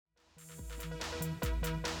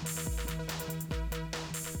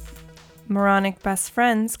Moronic best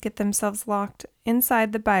friends get themselves locked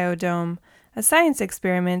inside the biodome, a science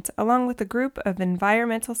experiment along with a group of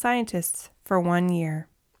environmental scientists for 1 year.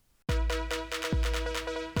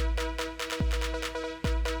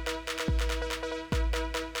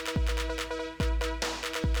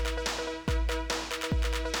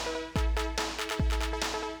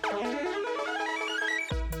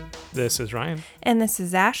 This is Ryan. And this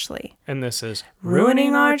is Ashley. And this is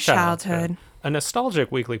Ruining Our Childhood, a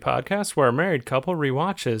nostalgic weekly podcast where a married couple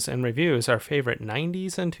rewatches and reviews our favorite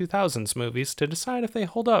 90s and 2000s movies to decide if they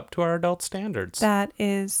hold up to our adult standards. That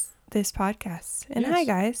is this podcast. And Yes. Hi,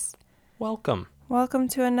 guys. Welcome. Welcome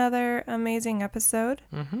to another amazing episode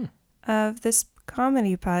of this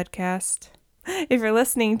comedy podcast. If you're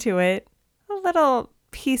listening to it, a little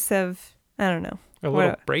piece of, I don't know. A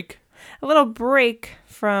little break. A little break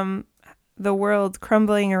from the world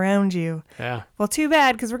crumbling around you. Yeah. Well, too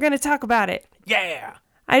bad, because we're going to talk about it. Yeah.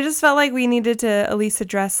 I just felt like we needed to at least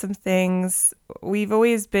address some things. We've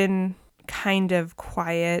always been kind of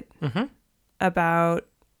quiet about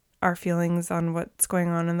our feelings on what's going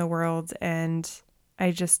on in the world, and I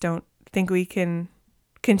just don't think we can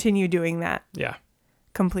continue doing that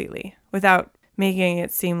completely without making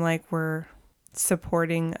it seem like we're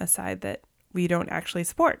supporting a side that we don't actually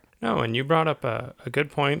support. No, and you brought up a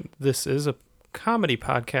good point. This is a comedy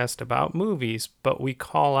podcast about movies, but we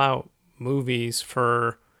call out movies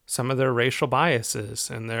for some of their racial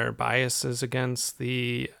biases and their biases against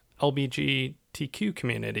the LGBTQ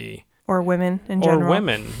community. Or women in general. Or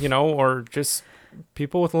women, or just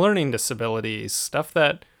people with learning disabilities, stuff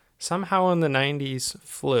that somehow in the 90s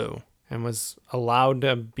flew and was allowed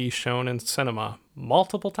to be shown in cinema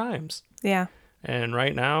multiple times. Yeah. And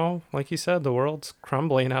right now, like you said, the world's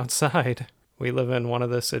crumbling outside. We live in one of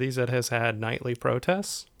the cities that has had nightly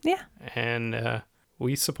protests. Yeah. And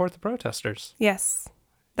we support the protesters. Yes.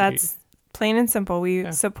 That's plain and simple.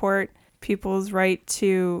 We support people's right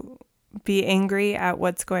to be angry at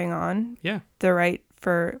what's going on. Yeah. The right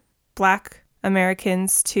for Black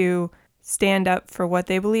Americans to stand up for what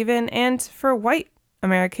they believe in, and for white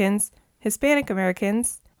Americans, Hispanic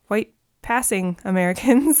Americans, white passing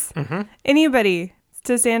Americans, anybody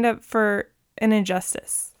to stand up for an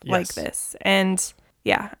injustice like this. And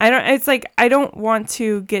I don't want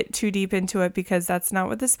to get too deep into it because that's not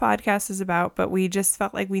what this podcast is about, but we just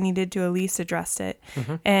felt like we needed to at least address it.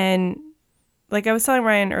 And like I was telling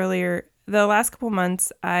Ryan earlier, the last couple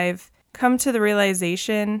months I've come to the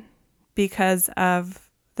realization, because of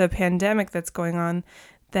the pandemic that's going on,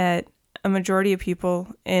 that a majority of people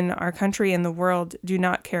in our country and the world do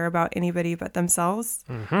not care about anybody but themselves.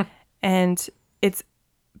 And it's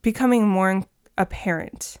becoming more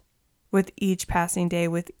apparent with each passing day,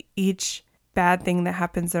 with each bad thing that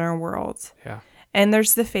happens in our world. Yeah. And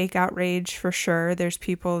there's the fake outrage for sure. There's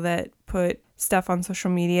people that put stuff on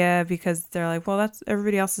social media because they're like, well, that's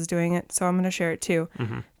everybody else is doing it, so I'm going to share it too.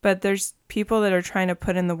 But there's people that are trying to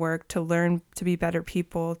put in the work to learn to be better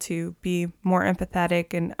people, to be more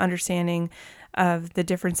empathetic and understanding of the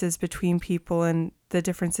differences between people and the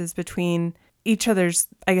differences between each other's,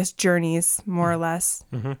 I guess, journeys, more or less.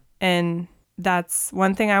 And that's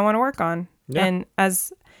one thing I want to work on. Yeah. And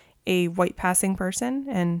as a white passing person,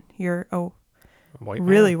 and you're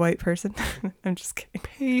white person. I'm just kidding.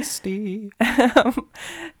 Pasty.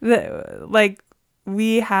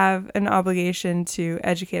 We have an obligation to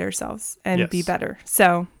educate ourselves and be better.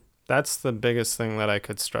 So that's the biggest thing that I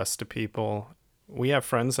could stress to people. We have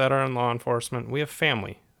friends that are in law enforcement. We have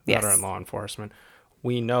family that are in law enforcement.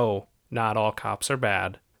 We know not all cops are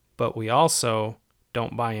bad, but we also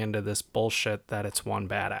don't buy into this bullshit that it's one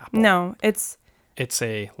bad apple. No, it's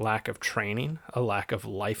a lack of training, a lack of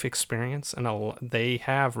life experience, and they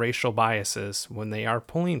have racial biases when they are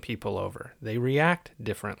pulling people over. They react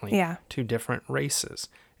differently to different races.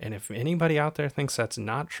 And if anybody out there thinks that's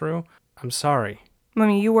not true, I'm sorry. I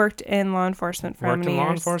mean, you worked in law enforcement for how many years? Worked in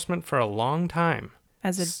law enforcement for a long time.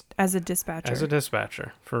 As a dispatcher. As a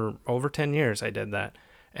dispatcher. For over 10 years I did that.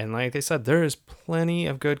 And like they said, there is plenty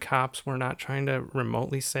of good cops. We're not trying to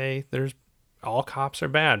remotely say all cops are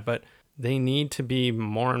bad, but they need to be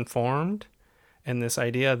more informed. And this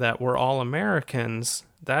idea that we're all Americans,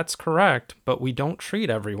 that's correct, but we don't treat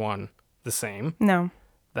everyone the same. No.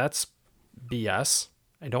 That's BS.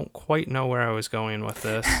 I don't quite know where I was going with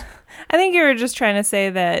this. I think you were just trying to say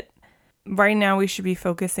that right now we should be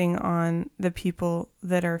focusing on the people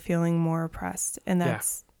that are feeling more oppressed, and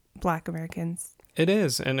that's Black Americans. It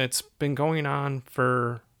is, and it's been going on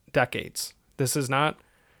for decades. This is not...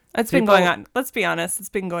 Been going on. Let's be honest. It's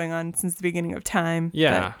been going on since the beginning of time.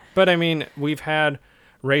 Yeah. But I mean, we've had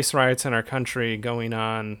race riots in our country going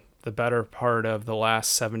on the better part of the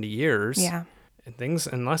last 70 years. Yeah. And things,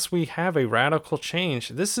 unless we have a radical change,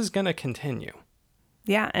 this is going to continue.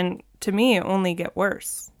 Yeah, and to me, it only get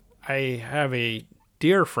worse. I have a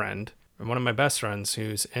dear friend, one of my best friends,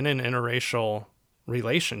 who's in an interracial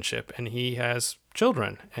relationship, and he has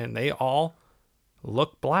children, and they all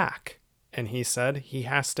look black. And he said he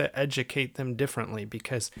has to educate them differently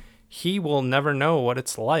because he will never know what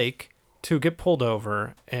it's like to get pulled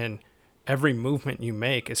over, and every movement you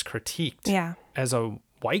make is critiqued. Yeah. As a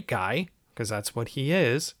white guy, because that's what he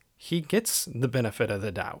is, he gets the benefit of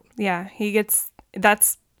the doubt. Yeah,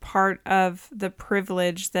 that's part of the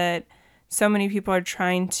privilege that so many people are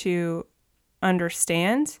trying to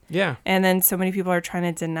understand. Yeah. And then so many people are trying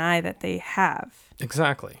to deny that they have.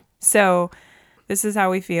 Exactly. So this is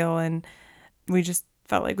how we feel, and we just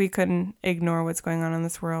felt like we couldn't ignore what's going on in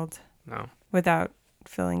this world No. without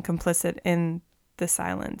feeling complicit in the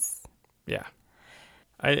silence. Yeah.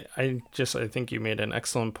 I think you made an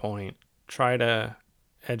excellent point. Try to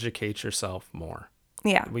educate yourself more.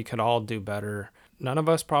 Yeah. We could all do better. None of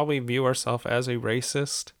us probably view ourselves as a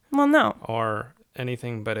racist Well, no. or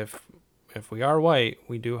anything, but if we are white,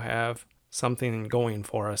 we do have something going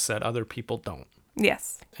for us that other people don't.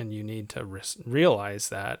 Yes. And you need to realize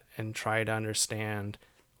that and try to understand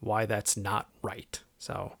why that's not right.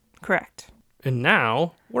 So, Correct. and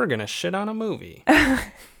now we're going to shit on a movie.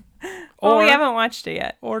 Well, we haven't watched it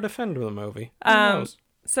yet. Or defend the movie. Who knows?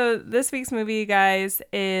 So this week's movie, guys,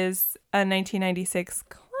 is a 1996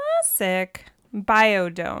 classic,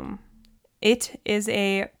 Biodome. It is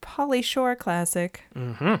a Pauly Shore classic.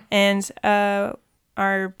 Mm-hmm. And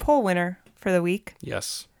our poll winner for the week,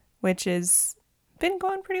 Yes. which has been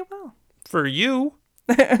going pretty well. For you,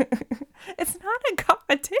 It's not a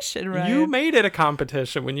competition, right? you made it a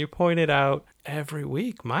competition when you pointed out every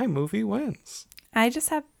week my movie wins. I just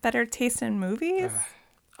have better taste in movies.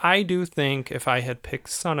 I do think if I had picked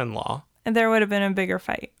Son-in-Law, And there would have been a bigger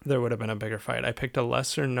fight. there would have been a bigger fight. I picked a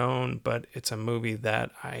lesser known, but it's a movie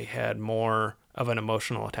that I had more of an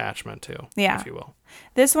emotional attachment to, Yeah. if you will.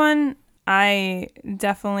 This one, I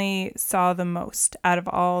definitely saw the most out of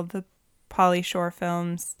all the Pauly Shore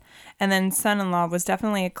films. And then Son-in-Law was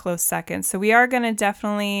definitely a close second. So we are going to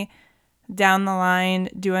definitely, down the line,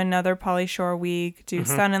 do another Pauly Shore week, do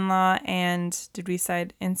Son-in-Law, and did we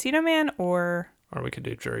decide Encino Man or Or we could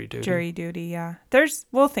do Jury Duty. Jury Duty? Yeah.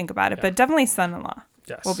 We'll think about it, but definitely Son-in-Law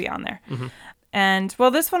Yes. will be on there. And,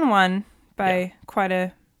 well, this one won by quite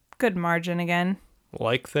a good margin again.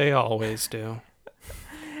 Like they always do.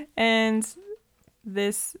 And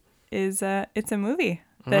this is it's a movie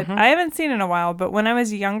that I haven't seen in a while, but when I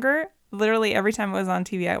was younger, literally every time it was on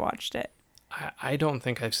TV, I watched it. I don't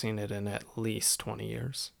think I've seen it in at least 20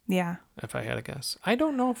 years, Yeah. if I had to guess. I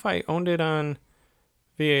don't know if I owned it on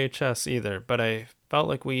VHS either, but I felt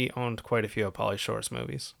like we owned quite a few of Pauly Shore's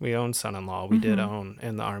movies. We owned Son-in-Law. We did own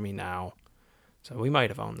In the Army Now. So we might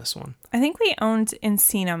have owned this one. I think we owned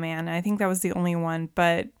Encino Man. I think that was the only one,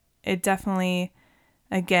 but it definitely,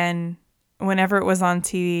 again, whenever it was on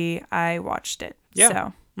TV, I watched it.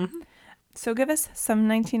 Yeah. So give us some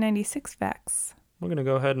 1996 facts. We're going to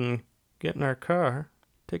go ahead and get in our car,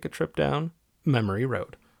 take a trip down memory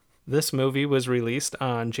road. This movie was released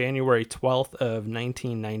on January 12th of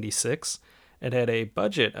 1996. It had a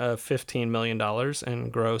budget of $15 million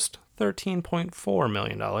and grossed $13.4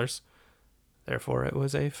 million. Therefore, it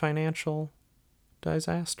was a financial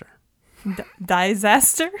disaster.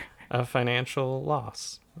 Disaster? A financial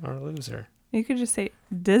loss or loser. You could just say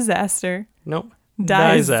disaster. Nope.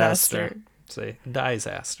 Disaster. Say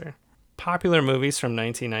disaster. Popular movies from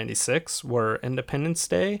 1996 were Independence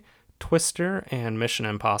Day, Twister, and Mission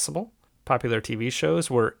Impossible. Popular TV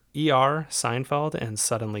shows were ER, Seinfeld, and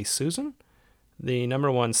Suddenly Susan. The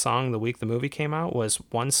number one song the week the movie came out was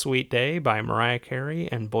One Sweet Day by Mariah Carey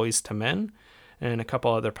and Boyz II Men. And a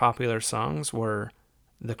couple other popular songs were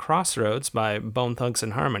The Crossroads by Bone Thugs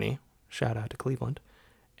and Harmony. Shout out to Cleveland.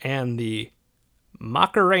 And the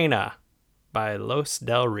Macarena by Los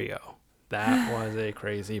Del Rio. That was a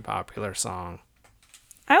crazy popular song.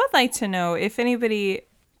 I would like to know if anybody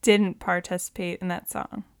didn't participate in that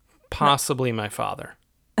song. Possibly my father.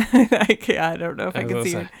 I don't know if I can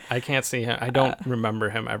see it. I can't see him. I don't remember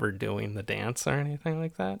him ever doing the dance or anything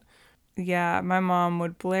like that. Yeah, my mom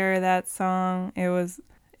would blare that song. It was,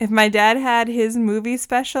 if my dad had his movie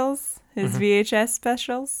specials, his VHS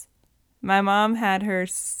specials, my mom had her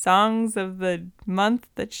songs of the month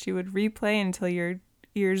that she would replay until your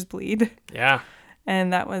ears bleed. Yeah.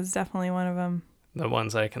 And that was definitely one of them. The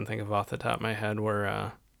ones I can think of off the top of my head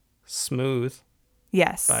were Smooth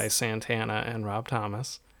Yes. by Santana and Rob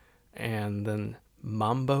Thomas. And then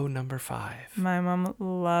Mambo Number 5. My mom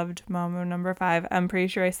loved Mambo Number 5. I'm pretty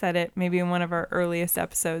sure I said it maybe in one of our earliest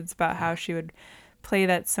episodes about how she would play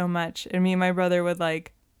that so much. And me and my brother would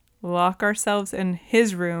like lock ourselves in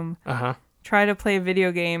his room, try to play a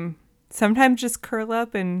video game, sometimes just curl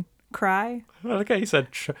up and cry. Okay, you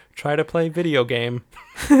said try to play video game.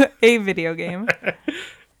 A video game.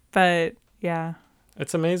 But yeah.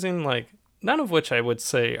 It's amazing, like, none of which I would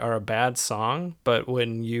say are a bad song, but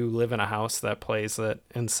when you live in a house that plays it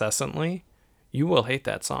incessantly, you will hate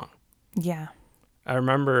that song. Yeah. I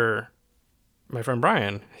remember my friend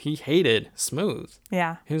Brian, he hated Smooth.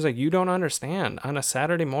 Yeah. He was like, you don't understand. On a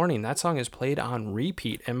Saturday morning, that song is played on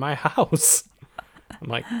repeat in my house. I'm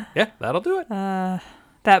like, yeah, that'll do it.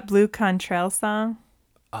 That Blue Contrail song.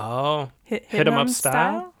 Oh, Hit 'em Up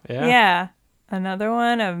Style? Yeah. Yeah. Another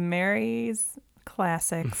one of Mary's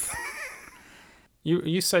classics.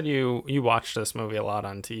 You said you watched this movie a lot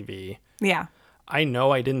on TV. Yeah. I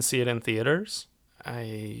know I didn't see it in theaters.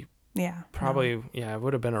 Yeah. Probably, it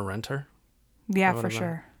would have been a renter. Yeah, for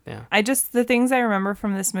sure. Yeah. The things I remember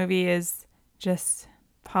from this movie is just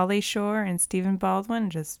Pauly Shore and Stephen Baldwin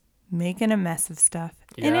just making a mess of stuff.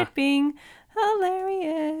 And Yeah. it being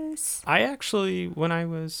hilarious. I actually, when I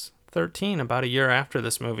was 13, about a year after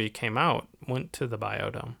this movie came out, went to the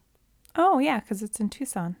Biodome. Oh, yeah, because it's in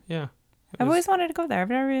Tucson. Yeah. I've always wanted to go there. I've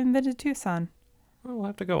never even been to Tucson. Well, we'll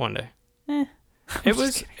have to go one day. Eh.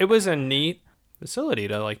 It was a neat facility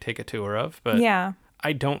to like take a tour of, but Yeah.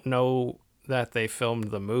 I don't know that they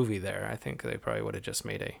filmed the movie there. I think they probably would have just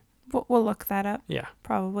made a We'll look that up. Yeah.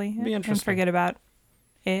 Probably. Be interesting. And forget about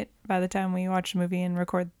it by the time we watch the movie and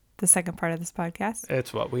record the second part of this podcast.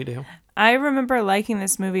 It's what we do. I remember liking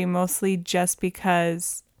this movie mostly just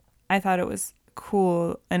because I thought it was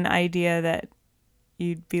cool, an idea that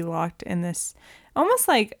you'd be locked in this, almost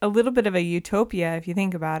like a little bit of a utopia if you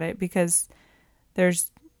think about it, because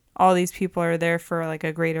there's all these people are there for like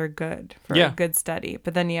a greater good, for a good study.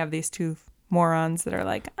 But then you have these two morons that are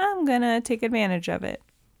like, I'm going to take advantage of it.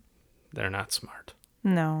 They're not smart.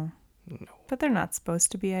 No. No. But they're not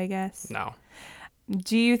supposed to be, I guess. No.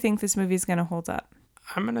 Do you think this movie is going to hold up?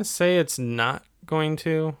 I'm going to say it's not going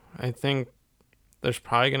to. I think there's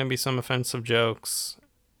probably going to be some offensive jokes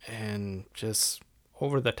and just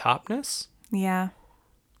over the topness. Yeah.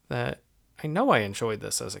 That I know I enjoyed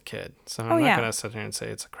this as a kid. So I'm not going to sit here and say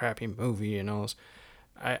it's a crappy movie, you know.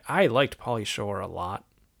 I liked Pauly Shore a lot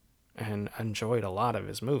and enjoyed a lot of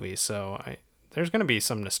his movies. So there's going to be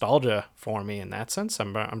some nostalgia for me in that sense.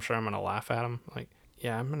 I'm sure I'm going to laugh at him. Like,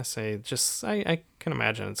 yeah, I'm going to say just I can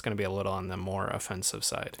imagine it's going to be a little on the more offensive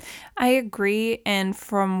side. I agree. And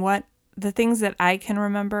from what the things that I can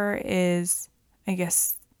remember is, I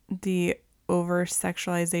guess, the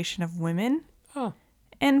over-sexualization of women. Oh.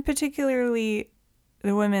 And particularly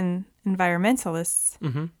the women environmentalists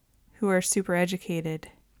who are super educated.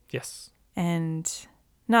 Yes. And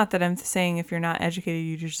not that I'm saying if you're not educated,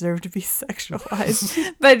 you deserve to be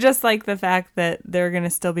sexualized, but just like the fact that they're going to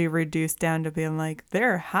still be reduced down to being like,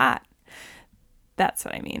 they're hot. That's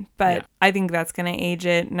what I mean. But I think that's going to age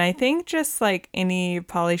it. And I think just like any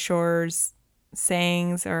Pauly Shore's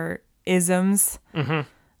sayings or isms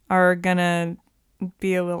are going to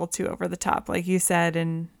be a little too over the top, like you said,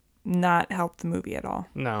 and not help the movie at all.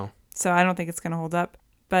 No. So I don't think it's going to hold up.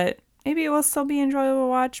 But maybe it will still be enjoyable to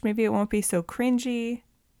watch. Maybe it won't be so cringy.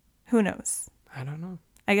 Who knows? I don't know.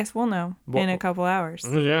 I guess we'll know in a couple hours.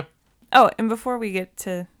 Yeah. Oh, and before we get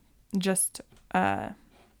to just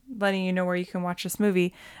letting you know where you can watch this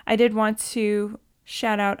movie, I did want to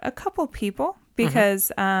shout out a couple people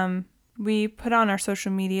because we put on our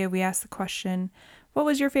social media, we asked the question, what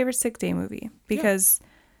was your favorite sick day movie? Because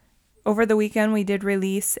over the weekend we did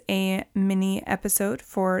release a mini episode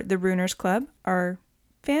for the Ruiners Club, our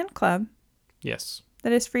fan club. Yes.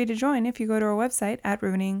 That is free to join if you go to our website at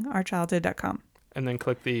ruiningourchildhood.com. And then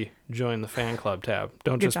click the Join the Fan Club tab.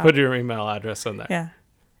 Don't Good just job. put your email address in there. Yeah.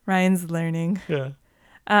 Ryan's learning. Yeah.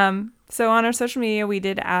 So on our social media, we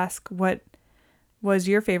did ask what was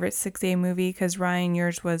your favorite 6-day movie, because Ryan,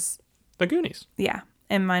 yours was... The Goonies. Yeah.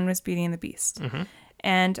 And mine was Beauty and the Beast.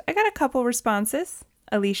 And I got a couple responses.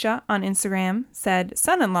 Alicia on Instagram said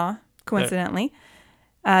Son-in-Law, coincidentally.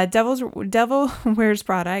 Devil Wears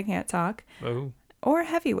Prada, I can't talk. Oh. Or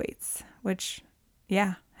Heavyweights, which,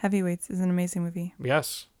 Heavyweights is an amazing movie.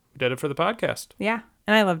 Yes. We did it for the podcast. Yeah.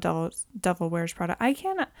 And I love Devil Wears Prada. I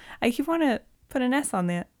keep want to put an S on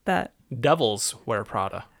that. Devils Wear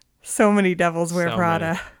Prada. So many devils wear So Prada.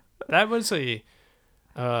 many. That was an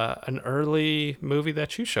early movie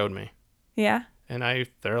that you showed me. Yeah. And I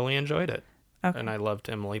thoroughly enjoyed it. Okay. And I loved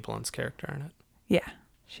Emily Blunt's character in it. Yeah.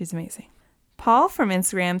 She's amazing. Paul from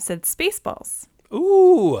Instagram said Spaceballs.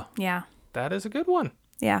 Ooh, Yeah. that is a good one.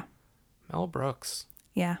 Yeah. Mel Brooks.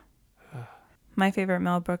 Yeah. My favorite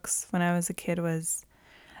Mel Brooks when I was a kid was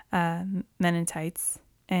Men in Tights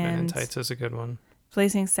and Men in Tights is a good one.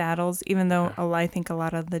 Blazing Saddles, even though Yeah. I think a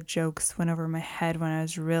lot of the jokes went over my head when I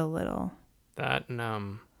was real little. That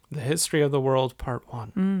and The History of the World Part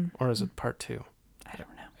 1. Or is it Part 2? I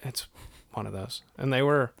don't know. It's one of those. And they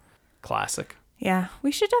were classic. Yeah.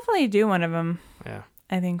 We should definitely do one of them, Yeah.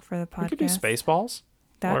 I think, for the podcast. We could do Spaceballs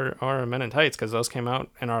That- or Men in Tights because those came out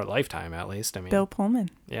in our lifetime at least. I mean, Bill Pullman.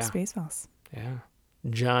 Yeah. Spaceballs. Yeah.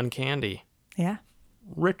 John Candy. Yeah.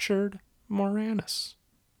 Richard Moranis.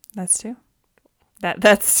 That's two.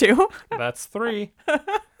 That's two. That's 3.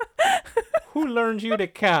 Who learned you to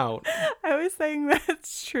count? I was saying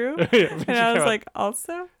that's true. And And I was like,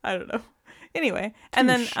 also? I don't know. Anyway. And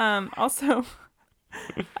then also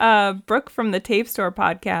Brooke from the Tape Store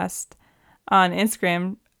podcast on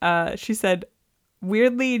Instagram, she said,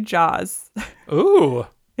 weirdly Jaws. Ooh.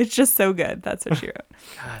 It's just so good. That's what she wrote.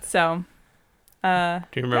 God. So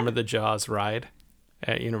Do you remember the Jaws ride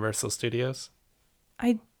at Universal Studios?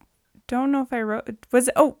 I don't know if I wrote was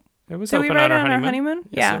it It was did we open ride on on our honeymoon?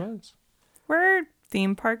 Yes, Yeah. it was. We're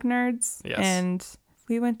theme park nerds. Yes. And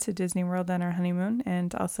we went to Disney World on our honeymoon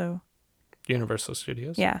and also Universal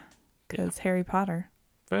Studios. yeah, because Harry Potter.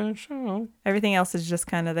 For sure. Everything else is just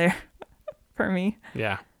kind of there for me.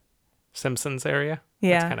 Yeah. Simpsons area.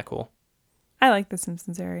 Yeah. That's kind of cool. I like the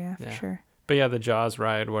Simpsons area for Yeah. sure. But yeah, the Jaws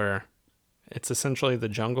ride where it's essentially the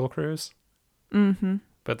Jungle Cruise. Mm-hmm.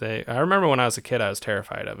 But I remember when I was a kid, I was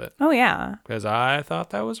terrified of it Oh yeah, because I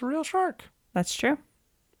thought that was a real shark. that's true.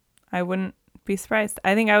 I wouldn't be surprised.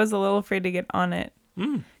 I think I was a little afraid to get on it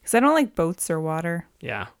because I don't like boats or water.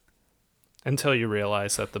 Yeah. Until you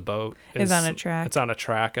realize that the boat Is on a track. It's on a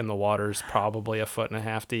track and the water's probably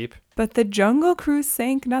 1.5 feet deep. But the Jungle Cruise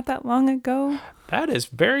sank not that long ago. That is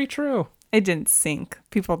very true. It didn't sink.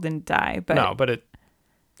 People didn't die, but No, but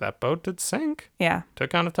that boat did sink. yeah,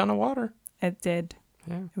 Took on a ton of water. it did.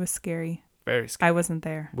 Yeah. It was scary. Very scary. I wasn't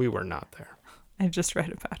there. We were not there. I just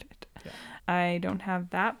read about it. Yeah. I don't have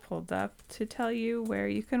that pulled up to tell you where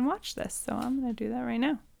you can watch this, so I'm going to do that right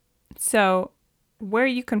now. So, where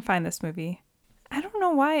you can find this movie. I don't know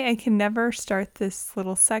why I can never start this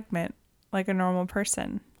little segment like a normal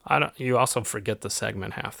person. You also forget the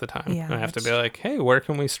segment half the time. Yeah, I have to that's be like, hey, where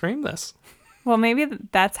can we stream this? Well, maybe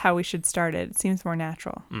that's how we should start it. It seems more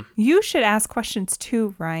natural. You should ask questions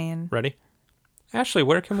too, Ryan. Ready? Ashley,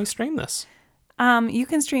 where can we stream this? You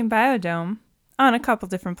can stream Biodome on a couple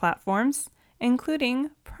different platforms, including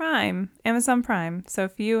Prime, Amazon Prime. So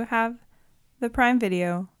if you have the Prime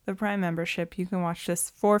Video, the Prime membership, you can watch this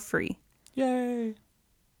for free. Yay.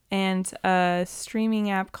 And a streaming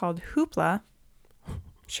app called Hoopla.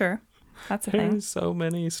 Sure, that's a thing. There's so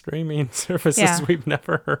many streaming services Yeah. we've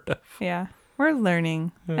never heard of. Yeah, we're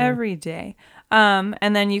learning every day.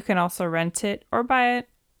 And then you can also rent it or buy it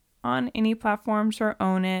on any platforms or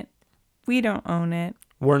own it. We don't own it.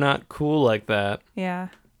 We're not cool like that. Yeah.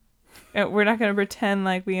 We're not going to pretend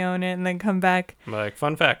like we own it and then come back. Like,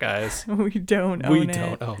 fun fact, guys. We don't own We it.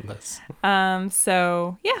 don't own this.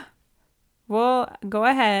 So, yeah. We'll go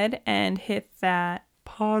ahead and hit that.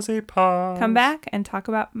 Pause. Come back and talk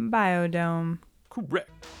about Biodome. Correct.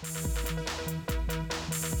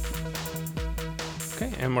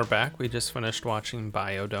 Okay, and we're back. We just finished watching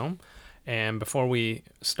Biodome. And before we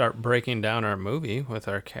start breaking down our movie with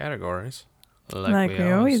our categories, like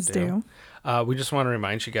we always do, we just want to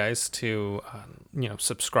remind you guys to,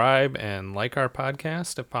 subscribe and like our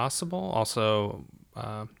podcast if possible. Also,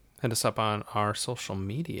 hit us up on our social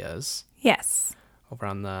medias Yes. over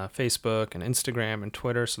on the Facebook and Instagram and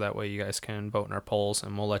Twitter, so that way you guys can vote in our polls,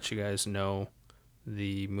 and we'll let you guys know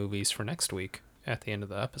the movies for next week at the end of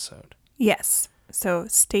the episode. Yes. So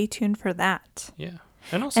stay tuned for that. Yeah.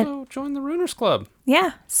 And also join the Runers Club.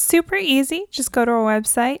 Yeah. Super easy. Just go to our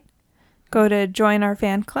website. Go to join our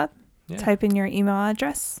fan club. Yeah. Type in your email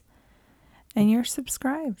address. And you're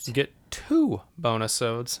subscribed. You get 2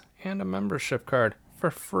 bonus-odes and a membership card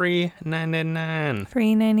for free $99.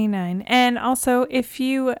 Free $99. And also, if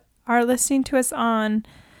you are listening to us on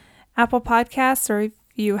Apple Podcasts, or if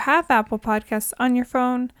you have Apple Podcasts on your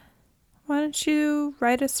phone, why don't you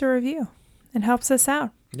write us a review? It helps us out.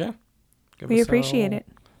 Yeah. We appreciate it.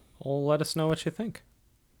 Let us know what you think.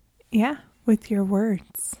 Yeah, with your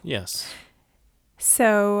words. Yes.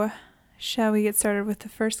 So, shall we get started with the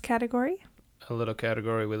first category? A little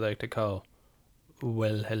category we like to call,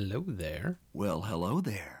 Well, Hello There. Well, hello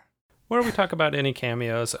there. Where we talk about any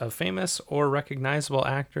cameos of famous or recognizable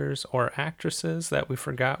actors or actresses that we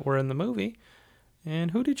forgot were in the movie.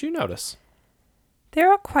 And who did you notice?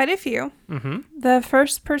 There are quite a few. Mm-hmm. The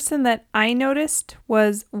first person that I noticed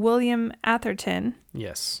was William Atherton.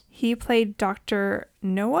 Yes, He played Dr.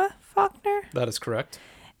 Noah Faulkner, that is correct.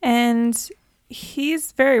 and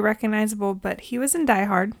he's very recognizable, but he was in Die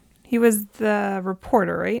Hard. He was the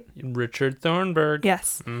reporter, right? Richard Thornburg.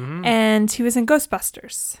 Yes. Mm-hmm. And he was in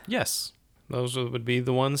Ghostbusters. Yes, those would be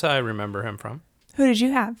the ones I remember him from. Who did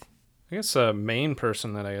you have? I guess a main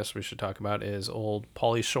person that I guess we should talk about is old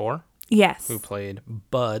Pauly Shore, Yes. who played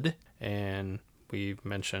Bud, and we've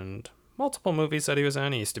mentioned multiple movies that he was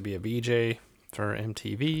in. He used to be a VJ for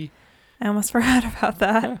MTV, I almost forgot about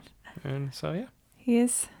that. Yeah. and so yeah,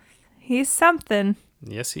 He's something.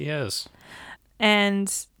 yes he is. And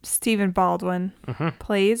Stephen Baldwin Mm-hmm.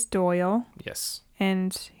 plays Doyle, Yes,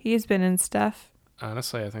 and he's been in stuff.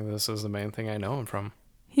 honestly, I think this is the main thing I know him from.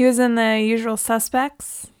 He was in The Usual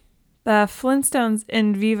Suspects, the Flintstones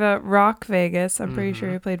in Viva Rock Vegas. I'm pretty sure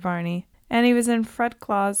he played Barney. And he was in Fred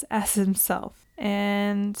Claus as himself.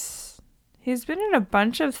 And he's been in a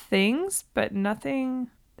bunch of things, but nothing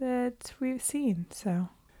that we've seen. So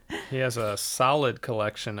He has a solid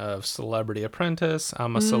collection of Celebrity Apprentice,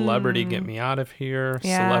 I'm a Celebrity, Get Me Out of Here,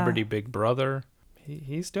 Yeah. Celebrity Big Brother.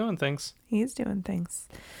 He's doing things. he's doing things.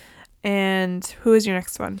 And who is your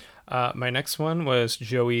next one? My next one was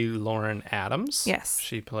Joey Lauren Adams. Yes.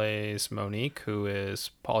 She plays Monique, who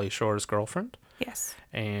is Pauly Shore's girlfriend. Yes.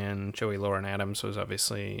 And Joey Lauren Adams was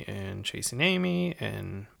obviously in Chasing Amy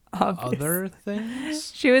and Obvious. other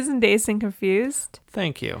things. She was in Dazed and Confused.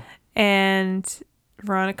 Thank you. And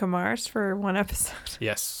Veronica Mars for one episode.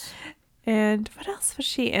 Yes. And what else was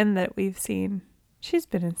she in that we've seen? She's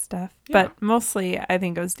been in stuff. Yeah. But mostly I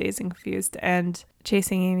think it was Dazed and Confused and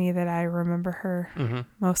Chasing Amy that I remember her Mm-hmm.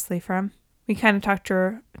 mostly from. We kind of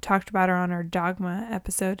talked about her on our Dogma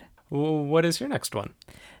episode. What is your next one?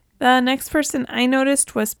 The next person I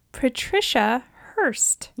noticed was Patricia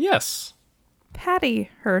Hearst. Yes.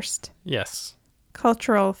 Patty Hearst. Yes.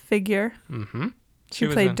 Cultural figure. Mm-hmm. She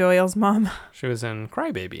played Doyle's mom. She was in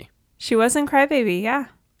Crybaby. She was in Crybaby, yeah.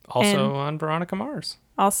 Also And- on Veronica Mars.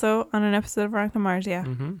 Also on an episode of Veronica Mars, yeah.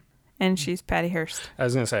 Mm-hmm. And she's Patty Hearst. I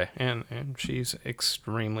was going to say, and she's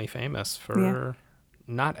extremely famous for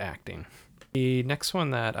not acting. The next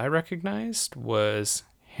one that I recognized was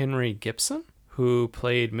Henry Gibson, who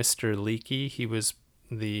played Mr. Leakey. He was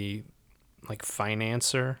the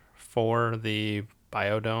financer for the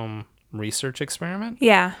Biodome research experiment.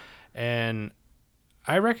 Yeah. And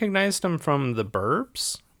I recognized him from The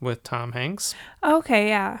Burbs with Tom Hanks. Okay,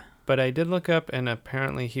 yeah. But I did look up, and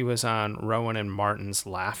apparently he was on Rowan and Martin's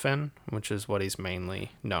Laugh-In, which is what he's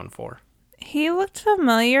mainly known for. He looked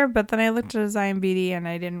familiar, but then I looked at his IMDb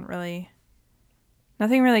and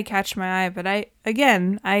nothing really catched my eye. But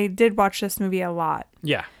I did watch this movie a lot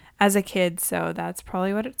Yeah. as a kid, so that's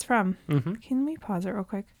probably what it's from. Mm-hmm. Can we pause it real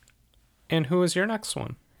quick? And who is your next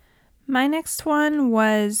one? My next one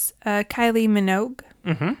was Kylie Minogue,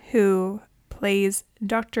 Mm-hmm. who plays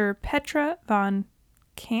Dr. Petra von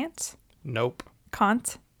Kant. Nope.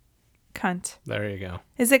 Cunt. There you go.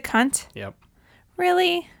 Is it cunt? Yep.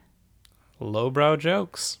 Really? Lowbrow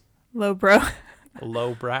jokes. Lowbro.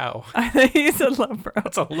 Lowbrow. I think he's a lowbro.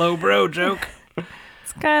 That's a lowbrow joke.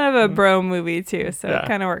 It's kind of a bro movie too, so Yeah. it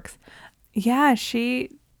kind of works. Yeah, she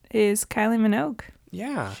is Kylie Minogue.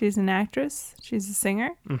 Yeah. She's an actress. She's a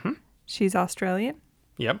singer. Mm-hmm. She's Australian.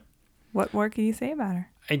 Yep. What more can you say about her?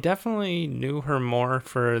 I definitely knew her more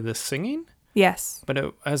for the singing, Yes.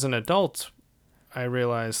 but as an adult, I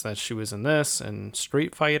realized that she was in this and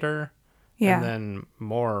Street Fighter. Yeah. And then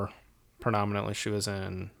more predominantly, she was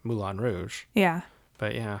in Moulin Rouge. Yeah.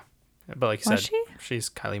 But yeah. But like you Was said, she? she's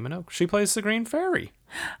Kylie Minogue. She plays the Green Fairy.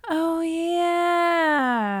 Oh,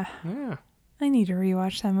 yeah. Yeah. I need to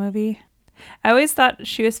rewatch that movie. I always thought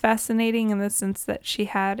she was fascinating in the sense that she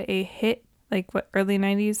had a hit, early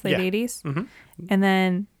 90s, late Yeah. 80s. Mm-hmm. And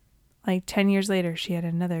then, 10 years later, she had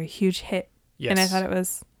another huge hit. Yes. And I thought it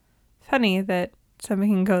was funny that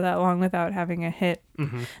somebody can go that long without having a hit.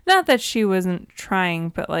 Mm-hmm. Not that she wasn't trying,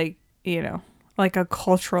 but like a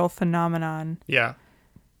cultural phenomenon Yeah.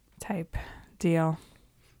 type deal.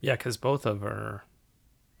 Yeah, because both of her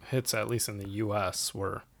hits, at least in the U.S.,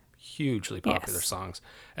 were hugely popular Yes. songs.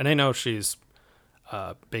 And I know she's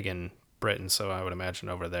big in Britain, so I would imagine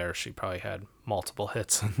over there she probably had multiple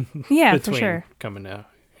hits Yeah, between for sure. coming to,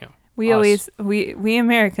 We us. we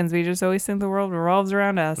Americans, we just always think the world revolves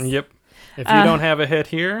around us. Yep. If you don't have a hit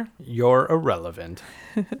here, you're irrelevant.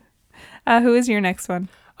 Who is your next one?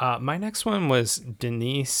 My next one was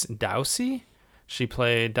Denise Dowsey. She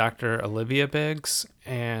played Dr. Olivia Biggs,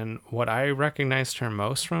 and what I recognized her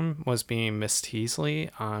most from was being Miss Teasley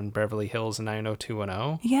on Beverly Hills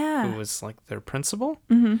 90210, Yeah. who was like their principal.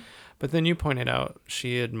 Mm-hmm. But then you pointed out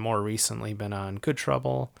she had more recently been on Good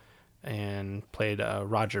Trouble and played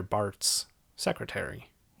Roger Bart's secretary.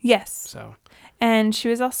 Yes. So, And she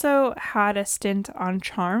was also had a stint on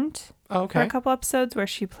Charmed for okay. a couple episodes where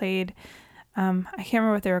she played, I can't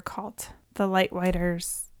remember what they were called. The Light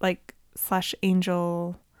Whiters, like /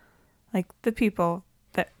 angel, like the people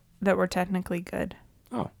that were technically good.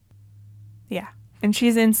 Oh. Yeah. And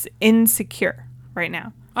she's insecure right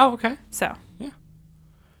now. Oh, okay. So.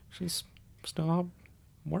 She's still out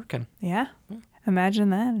working. Yeah. Imagine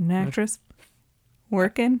that. An actress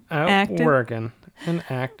working, Out acting. working and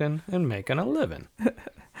acting and making a living.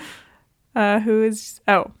 Who is...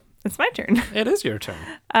 Oh, it's my turn. It is your turn.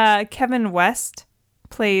 Kevin West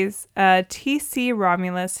plays T.C.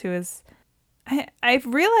 Romulus, who is... I've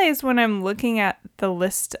realized when I'm looking at the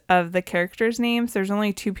list of the characters' names, there's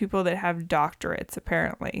only 2 people that have doctorates,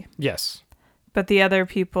 apparently. Yes. But the other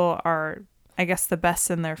people are, I guess, the best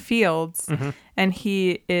in their fields. Mm-hmm. And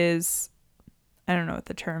he is... I don't know what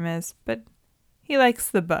the term is, but he likes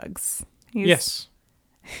the bugs. Yes.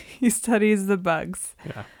 He studies the bugs.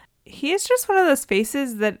 Yeah. He is just one of those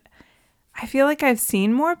faces that I feel like I've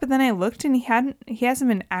seen more, but then I looked and he hasn't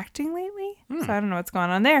been acting lately. So I don't know what's going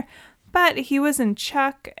on there. But he was in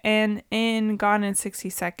Chuck and in Gone in 60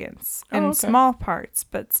 Seconds in okay. small parts,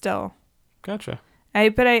 but still. Gotcha.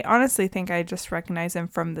 But I honestly think I just recognize him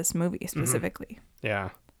from this movie specifically. Yeah.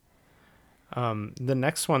 The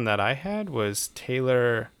next one that I had was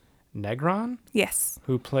Taylor Negron, Yes.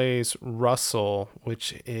 who plays Russell,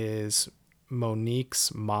 which is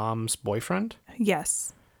Monique's mom's boyfriend,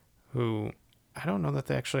 Yes. who I don't know that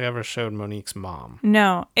they actually ever showed Monique's mom.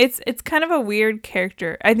 No, it's kind of a weird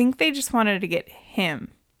character. I think they just wanted to get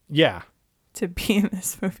him Yeah. to be in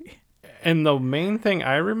this movie. And the main thing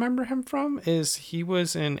I remember him from is he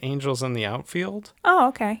was in Angels in the Outfield. Oh,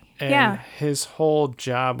 okay. And Yeah. his whole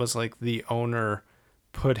job was like the owner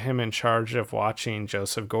put him in charge of watching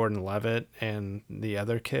Joseph Gordon-Levitt and the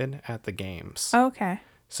other kid at the games. Oh, okay.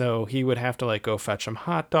 So he would have to like go fetch him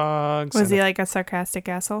hot dogs. Was he like a sarcastic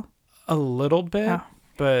asshole? A little bit, Oh.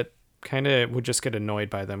 but kind of would just get annoyed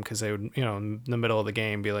by them because they would, in the middle of the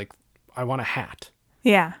game be like, I want a hat.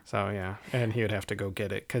 Yeah. So yeah, and he would have to go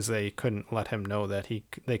get it because they couldn't let him know that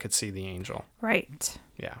they could see the angel. Right.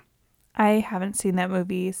 Yeah. I haven't seen that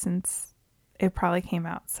movie since it probably came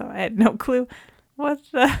out, so I had no clue what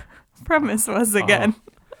the premise was again,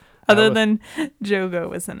 other than Jogo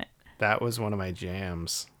was in it. That was one of my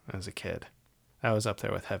jams as a kid. That was up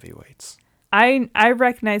there with Heavyweights. I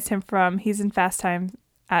recognized him from, he's in Fast Times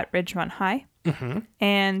at Ridgemont High,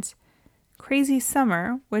 and Crazy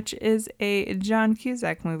Summer, which is a John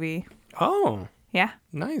Cusack movie. Oh, Yeah.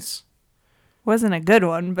 nice. Wasn't a good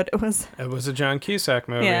one, but it was. It was a John Cusack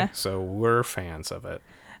movie, Yeah. so we're fans of it.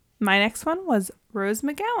 My next one was Rose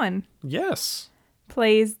McGowan. Yes.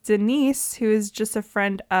 Plays Denise, who is just a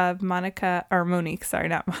friend of Monica, or Monique, sorry,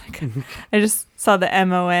 not Monica. I just saw the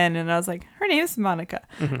M-O-N and I was like, her name is Monica.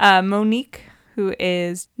 Monique, who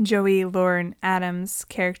is Joey Lauren Adams'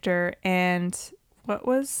 character, and what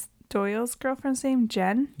was Doyle's girlfriend's name?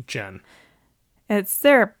 Jen? Jen. It's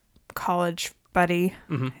their college buddy,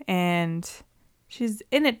 and she's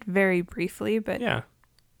in it very briefly, but Yeah.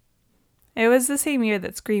 it was the same year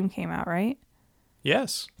that Scream came out, right?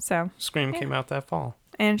 Yes. So, Scream came out that fall.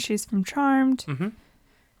 and she's from Charmed.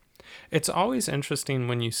 It's always interesting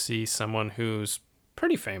when you see someone who's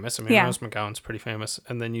pretty famous. I mean, Yeah. Rose McGowan's pretty famous,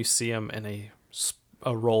 and then you see them in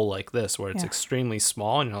a role like this where it's Yeah. extremely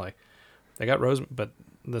small, and you're like, they got Rose, but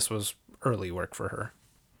this was early work for her.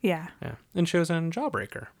 Yeah. Yeah, and she was in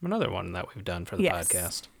Jawbreaker, another one that we've done for the Yes.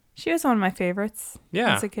 podcast. She was one of my favorites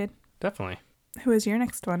Yeah. as a kid. Definitely. Who is your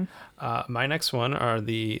next one? My next one are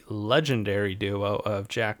the legendary duo of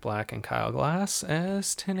Jack Black and Kyle Glass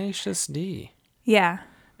as Tenacious D. Yeah.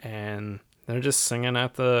 And they're just singing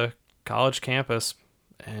at the college campus.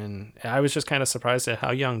 And I was just kind of surprised at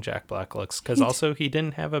how young Jack Black looks, because also he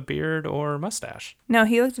didn't have a beard or mustache. No,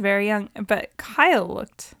 he looked very young, but Kyle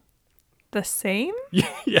looked the same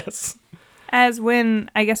Yes. as when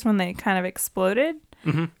they kind of exploded.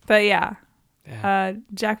 But yeah.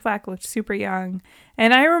 Jack Black looked super young.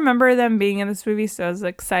 And I remember them being in this movie, so I was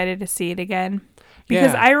excited to see it again.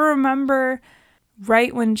 Because Yeah. I remember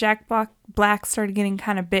right when Jack Black started getting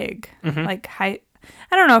kind of big. Like I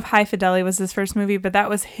don't know if High Fidelity was his first movie, but that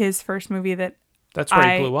was his first movie that That's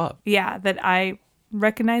where he blew up. Yeah, that I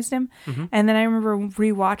recognized him. And then I remember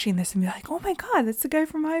rewatching this and be like, oh my God, that's the guy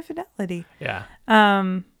from High Fidelity. Yeah.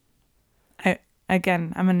 I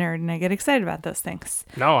again, I'm a nerd and I get excited about those things.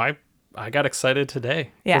 No, I got excited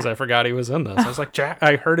today Yeah. because I forgot he was in this. I was like, Jack.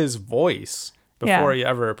 I heard his voice before he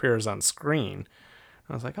ever appears on screen.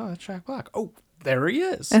 I was like, oh, that's Jack Black. Oh, there he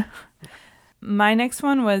is. My next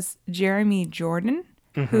one was Jeremy Jordan,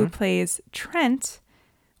 who plays Trent,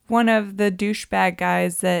 one of the douchebag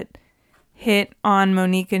guys that hit on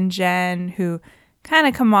Monique and Jen, who kind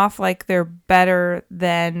of come off like they're better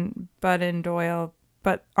than Bud and Doyle.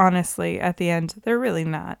 But honestly, at the end, they're really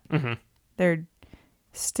not. They're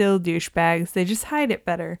still douchebags. They just hide it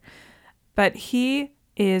better. But he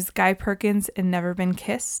is Guy Perkins in Never Been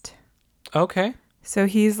Kissed. Okay. So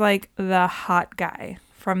he's like the hot guy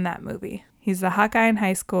from that movie. He's the hot guy in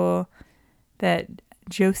high school that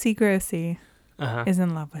Josie Grossi is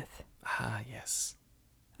in love with. Ah, yes.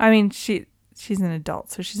 I mean, she's an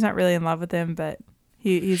adult, so she's not really in love with him, but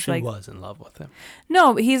he's she like... was in love with him.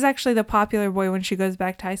 No, but he's actually the popular boy when she goes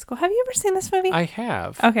back to high school. Have you ever seen this movie? I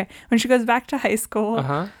have. Okay. When she goes back to high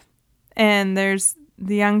school, and there's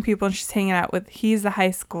the young people and she's hanging out with... He's the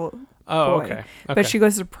high school boy. Okay. But she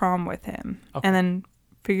goes to prom with him and then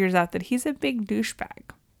figures out that he's a big douchebag.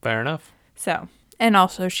 Fair enough. So, and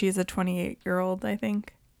also she's a 28-year-old, I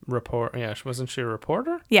think. Yeah, wasn't she a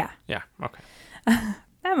reporter? Yeah. Yeah, okay.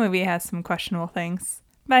 That movie has some questionable things,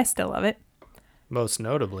 but I still love it. Most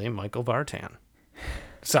notably, Michael Vartan.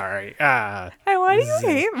 Sorry. Why do you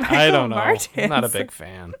hate Michael I don't know. Vartan? I'm not a big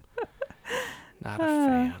fan. Not a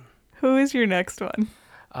fan. Who is your next one?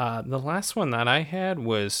 The last one that I had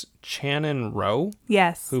was Channon Rowe.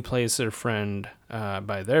 Yes. Who plays their friend,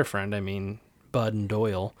 by their friend, I mean Bud and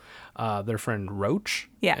Doyle, their friend Roach.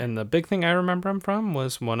 Yeah. And the big thing I remember him from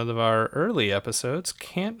was one of our early episodes,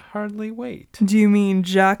 Can't Hardly Wait. Do you mean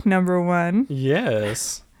Jock number 1?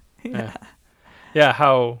 Yes. Yeah,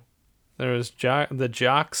 how there was the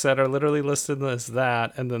jocks that are literally listed as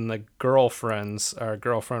that, and then the girlfriends are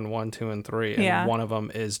girlfriend 1, 2, and 3, and one of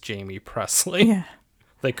them is Jamie Presley. Yeah.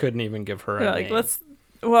 They couldn't even give her a name.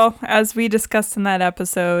 Well, as we discussed in that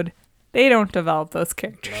episode, they don't develop those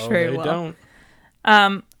characters very well. No, they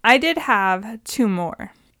don't. I did have 2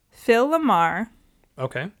 more. Phil LaMarr.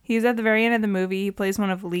 Okay. He's at the very end of the movie. He plays one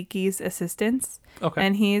of Leakey's assistants. Okay.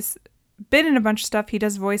 And he's been in a bunch of stuff. He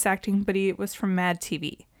does voice acting, but he was from Mad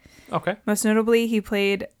TV. Okay. Most notably, he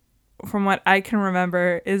played, from what I can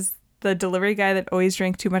remember, is the delivery guy that always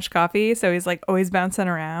drank too much coffee. So he's like always bouncing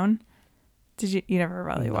around. You never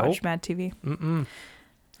really watched Mad TV? Mm-mm.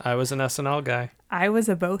 I was an SNL guy. I was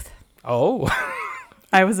a both. Oh.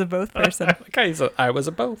 I was a both person. Okay, so I was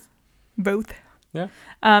a both. Both. Yeah.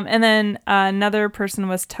 And then another person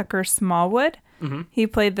was Tucker Smallwood. Mm-hmm. He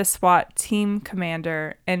played the SWAT team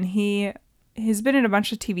commander, and he's been in a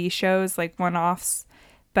bunch of TV shows, like one-offs,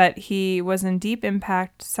 but he was in Deep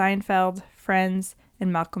Impact, Seinfeld, Friends,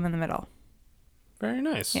 and Malcolm in the Middle. Very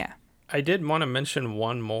nice. Yeah. I did want to mention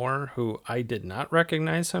one more who I did not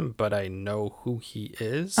recognize him, but I know who he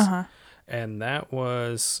is. And that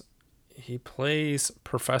was, he plays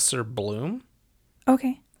Professor Bloom.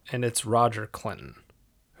 Okay. And it's Roger Clinton,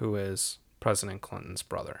 who is President Clinton's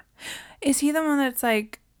brother. Is he the one that's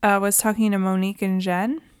like, was talking to Monique and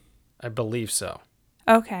Jen? I believe so.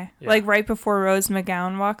 Okay. Yeah. Like right before Rose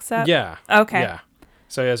McGowan walks up? Yeah. Okay. Yeah.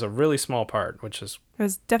 So he has a really small part, which is... It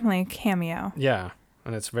was definitely a cameo. Yeah.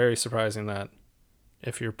 And it's very surprising that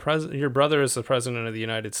if your brother is the president of the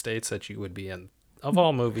United States, that you would be in, of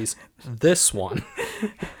all movies, this one.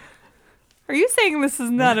 Are you saying this is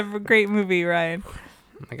not a great movie, Ryan?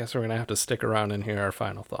 I guess we're going to have to stick around and hear our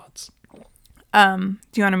final thoughts. Do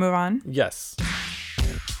you want to move on? Yes.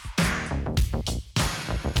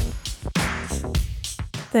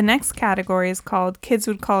 The next category is called Kids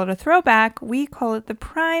Would Call It a Throwback. We call it the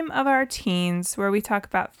prime of our teens, where we talk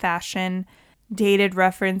about fashion, dated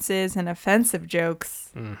references, and offensive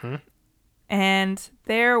jokes. Mm-hmm. And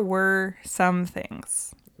there were some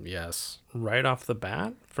things. Yes. Right off the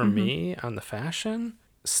bat, for me, on the fashion,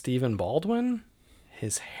 Stephen Baldwin,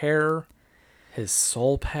 his hair, his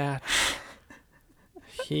soul patch,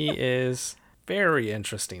 he is very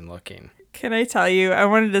interesting looking. Can I tell you, I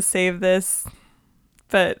wanted to save this,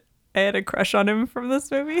 but I had a crush on him from this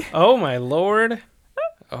movie. Oh, my Lord.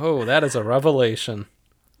 Oh, that is a revelation.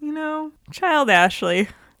 You know, Child Ashley,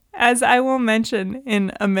 as I will mention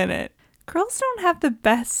in a minute, girls don't have the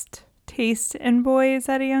best taste in boys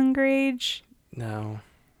at a younger age. No.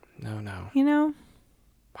 You know?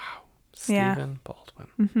 Wow. Stephen Baldwin.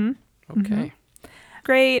 Mm-hmm. Okay.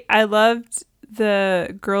 Great. I loved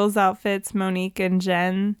the girls' outfits, Monique and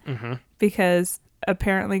Jen, because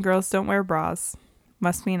apparently girls don't wear bras.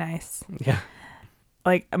 Must be nice. Yeah.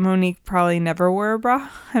 like Monique probably never wore a bra,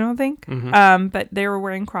 I don't think. Mm-hmm. But they were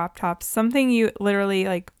wearing crop tops. Something you literally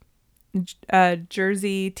like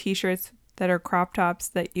jersey t-shirts that are crop tops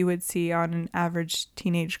that you would see on an average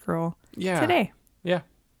teenage girl today. Yeah.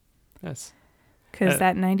 Yes. Because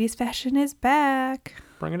that 90s fashion is back.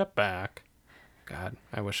 Bring it up back. God,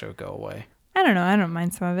 I wish it would go away. I don't know. I don't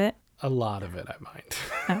mind some of it. A lot of it I mind.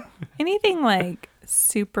 Oh. Anything like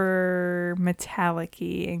super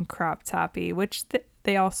metallic-y and crop toppy, which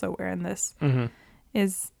they also wear in this,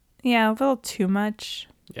 is, a little too much.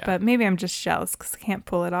 Yeah. But maybe I'm just jealous because I can't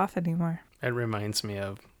pull it off anymore. It reminds me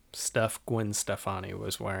of stuff Gwen Stefani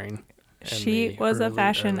was wearing. She was a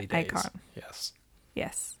fashion icon. Yes.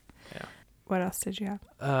 Yes. Yeah. What else did you have?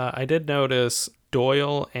 I did notice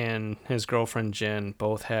Doyle and his girlfriend Jen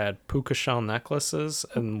both had puka shell necklaces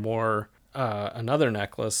and wore another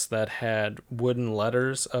necklace that had wooden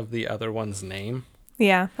letters of the other one's name.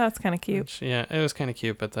 Yeah, that's kind of cute. Which, yeah, it was kind of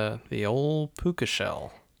cute, but the old puka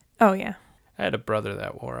shell. Oh, yeah. I had a brother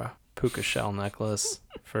that wore a puka shell necklace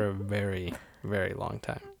for a very, very long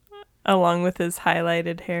time. Along with his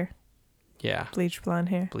highlighted hair. Yeah. Bleach blonde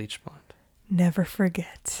hair. Bleach blonde. Never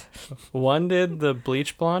forget. One did the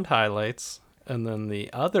bleach blonde highlights, and then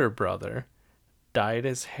the other brother dyed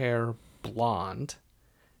his hair blonde,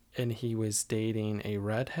 and he was dating a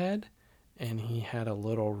redhead, and he had a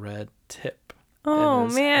little red tip in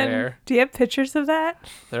his hair. Do you have pictures of that?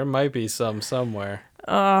 There might be some somewhere.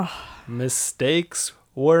 Oh. Mistakes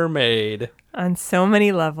were made. On so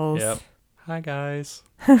many levels. Yep. Hi, guys.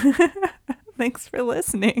 Thanks for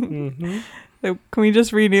listening. Mm-hmm. So can we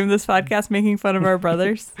just rename this podcast Making Fun of Our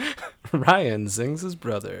Brothers? Ryan sings his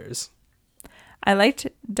brothers. I liked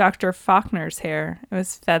Dr. Faulkner's hair. It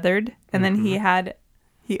was feathered. And then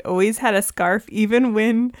he always had a scarf, even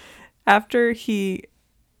when after he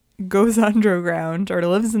goes underground or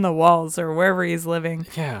lives in the walls or wherever he's living.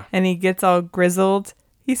 Yeah. And he gets all grizzled.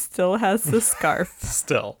 He still has the scarf.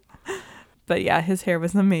 Still. But yeah, his hair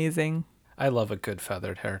was amazing. I love a good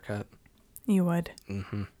feathered haircut. You would.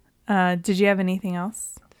 Mm-hmm. Did you have anything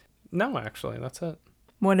else? No, actually, that's it.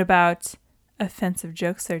 What about offensive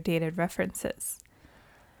jokes or dated references?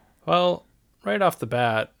 Well, right off the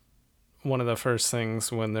bat, one of the first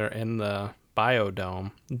things when they're in the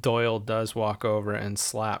biodome, Doyle does walk over and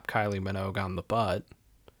slap Kylie Minogue on the butt.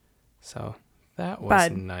 So that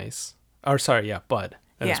was nice. Or sorry, yeah, Bud.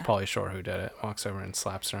 That is Pauly Shore who did it. Walks over and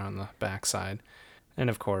slaps her on the backside. And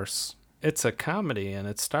of course, it's a comedy and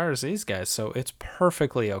it stars these guys, so it's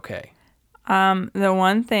perfectly okay. The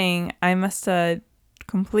one thing I must have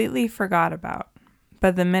completely forgot about,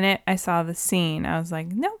 but the minute I saw the scene, I was like,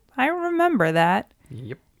 nope, I remember that.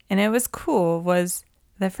 Yep. And it was cool, was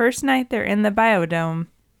the first night they're in the biodome,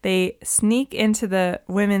 they sneak into the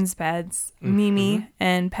women's beds, Mimi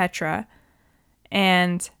and Petra,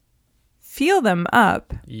 and feel them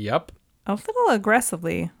up. Yep. A little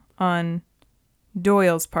aggressively on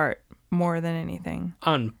Doyle's part more than anything.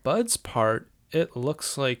 On Bud's part, it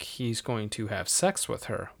looks like he's going to have sex with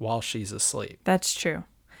her while she's asleep. That's true.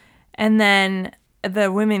 And then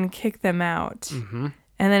the women kick them out. Mm-hmm.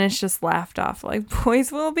 And then it's just laughed off like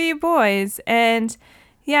boys will be boys. And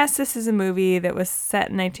yes, this is a movie that was set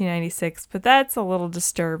in 1996, but that's a little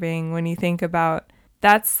disturbing when you think about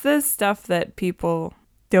that's the stuff that people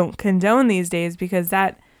don't condone these days, because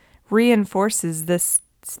that reinforces this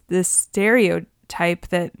stereotype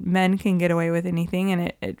that men can get away with anything,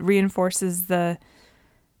 and it reinforces the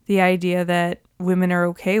idea that women are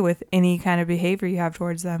okay with any kind of behavior you have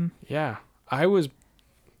towards them. Yeah. I was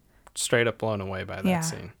straight up blown away by that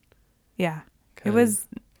scene. Yeah. It was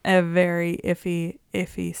a very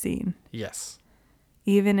iffy scene. Yes.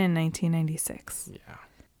 Even in 1996.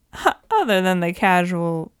 Yeah. Other than the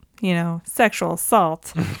casual, sexual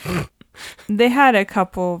assault. They had a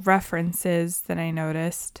couple references that I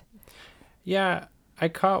noticed. Yeah, I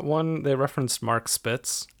caught one. They referenced Mark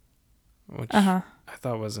Spitz, which I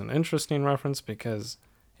thought was an interesting reference because,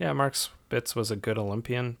 Mark Spitz was a good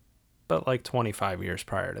Olympian, but like 25 years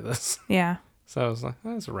prior to this. Yeah. So I was like,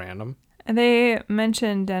 that's random. They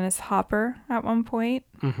mentioned Dennis Hopper at one point.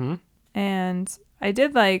 Mm-hmm. And I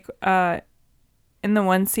did like in the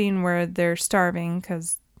one scene where they're starving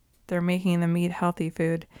because they're making them eat healthy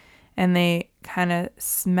food, and they kind of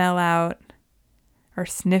smell out or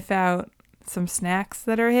sniff out some snacks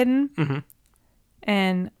that are hidden. Mm-hmm.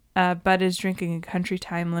 And Bud is drinking a Country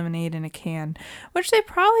Time lemonade in a can, which they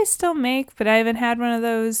probably still make, but I haven't had one of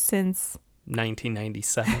those since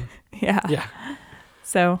 1997. Yeah.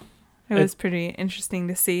 So it was pretty interesting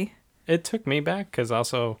to see. It took me back because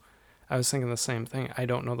also I was thinking the same thing. I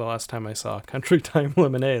don't know the last time I saw Country Time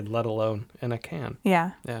lemonade, let alone in a can.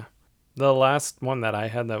 Yeah. Yeah. The last one that I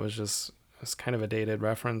had that was kind of a dated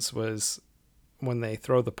reference was when they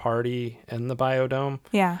throw the party in the biodome.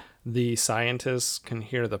 Yeah. The scientists can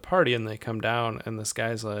hear the party and they come down and this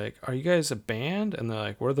guy's like, "Are you guys a band?" And they're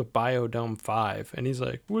like, "We're the Biodome 5." And he's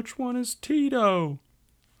like, "Which one is Tito?"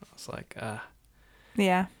 I was like,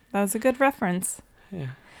 Yeah, that was a good reference. yeah.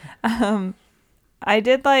 I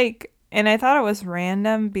did like, and I thought it was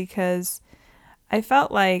random because I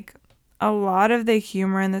felt like a lot of the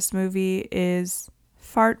humor in this movie is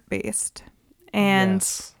fart based and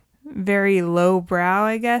Yes. very lowbrow,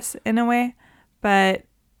 I guess, in a way. But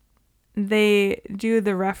they do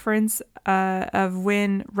the reference of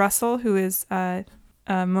when Russell, who is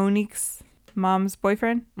Monique's mom's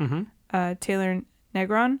boyfriend, Mm-hmm. Taylor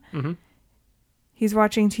Negron, Mm-hmm. he's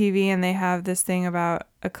watching TV and they have this thing about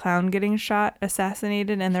a clown getting shot,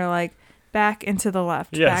 assassinated, and they're like, back into the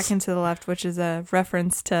left, Yes. back into the left, which is a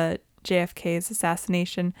reference to JFK's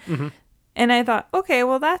assassination. Mm-hmm. And I thought, okay,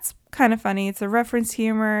 well, that's kind of funny. It's a reference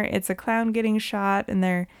humor. It's a clown getting shot, and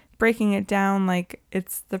they're breaking it down like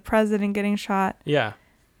it's the president getting shot. Yeah.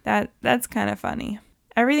 That's kind of funny.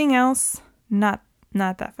 Everything else, not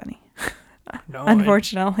that funny, No,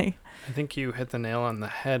 unfortunately. I think you hit the nail on the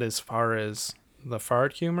head as far as the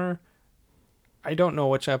fart humor. I don't know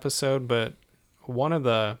which episode, but one of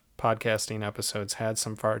the podcasting episodes had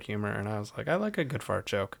some fart humor, and I was like, I like a good fart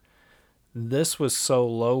joke. This was so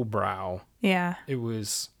lowbrow. Yeah. It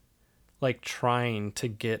was like trying to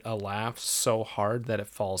get a laugh so hard that it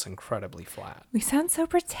falls incredibly flat. We sound so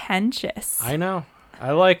pretentious. I know.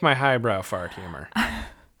 I like my highbrow fart humor.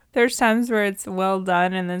 There's times where it's well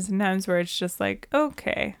done, and then sometimes where it's just like,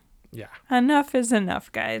 okay, Yeah, enough is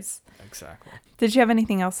enough, guys. exactly. Did you have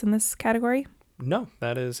anything else in this category? No,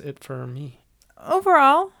 that is it for me.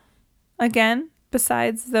 Overall, again,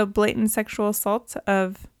 besides the blatant sexual assault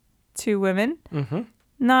of 2 women, Mm-hmm.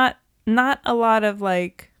 not a lot of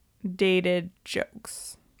like dated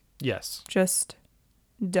jokes, Yes. just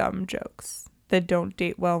dumb jokes that don't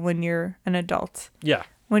date well when you're an adult. Yeah.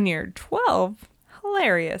 When you're 12,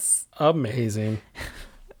 hilarious. Amazing.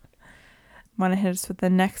 Want to hit us with the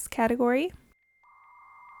next category?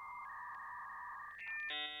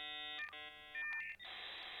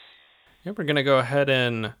 Yeah, we're going to go ahead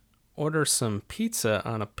and order some pizza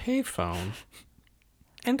on a payphone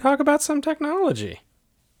and talk about some technology.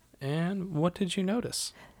 And what did you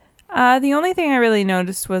notice? The only thing I really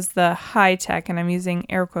noticed was the high tech, and I'm using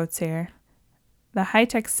air quotes here. The high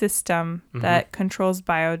tech system that controls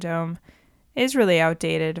Biodome is really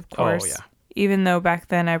outdated, of course. Oh, yeah. Even though back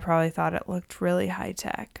then I probably thought it looked really high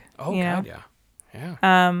tech. Oh, you God, know? yeah.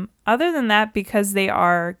 Yeah. Other than that, because they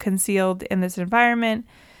are concealed in this environment,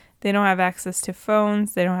 they don't have access to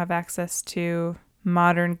phones. They don't have access to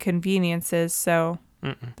modern conveniences. So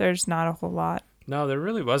there's not a whole lot. No, there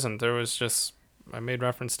really wasn't. There was just, I made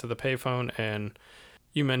reference to the payphone, and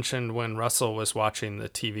you mentioned when Russell was watching the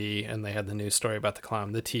TV and they had the news story about the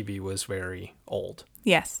clown, the TV was very old,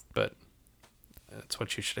 Yes. but that's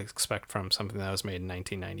what you should expect from something that was made in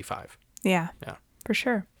 1995. Yeah. Yeah. For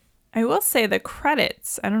sure. I will say the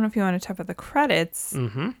credits, I don't know if you want to talk about the credits.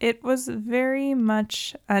 Mm-hmm. It was very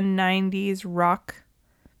much a 90s rock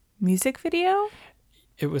music video.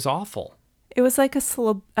 It was awful. It was like a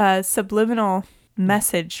subliminal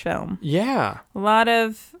message film. Yeah. A lot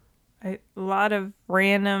of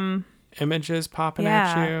random. Images popping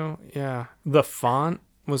Yeah. at you. Yeah. The font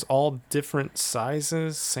was all different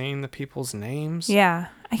sizes, saying the people's names. Yeah.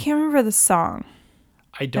 I can't remember the song.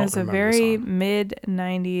 I It don't was a remember very the song.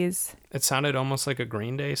 mid-90s. It sounded almost like a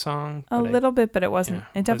Green Day song. A but little bit, but it wasn't. yeah,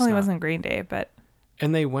 It it's definitely not. wasn't Green Day, but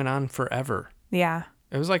And they went on forever. yeah.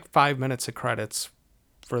 It was like 5 minutes of credits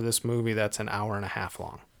for this movie that's an hour and a half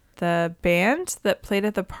long. The band that played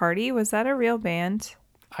at the party, was that a real band?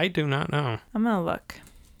 I do not know. I'm going to look.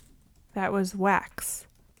 That was Wax,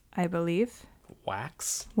 I believe.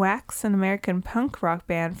 Wax? Wax, an American punk rock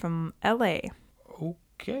band from LA.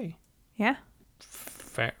 Okay. Yeah.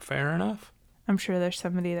 Fair enough. I'm sure there's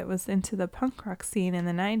somebody that was into the punk rock scene in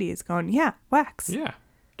the 90s going, yeah, Wax. Yeah.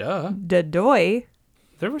 Duh. Dadoy.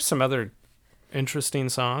 There were some other interesting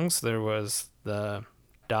songs. There was the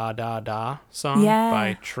Da Da Da song Yeah.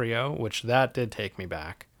 by Trio, which that did take me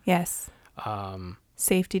back. Yes.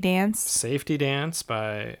 Safety Dance. Safety Dance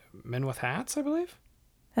by Men with Hats, I believe.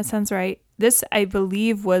 That sounds right. This, I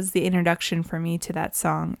believe, was the introduction for me to that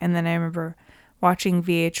song. And then I remember watching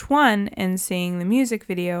VH1 and seeing the music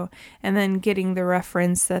video and then getting the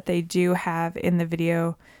reference that they do have in the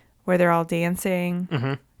video where they're all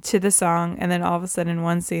dancing to the song. And then all of a sudden in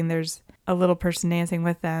one scene, there's a little person dancing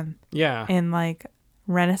with them Yeah. in like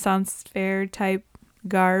Renaissance fair type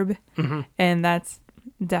garb. And that's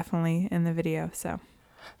definitely in the video. So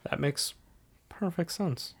That makes perfect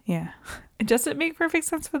sense. yeah. Does it make perfect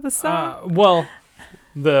sense with the song? Well,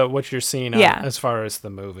 what you're seeing Yeah. as far as the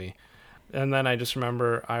movie. And then I just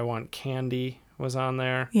remember I Want Candy was on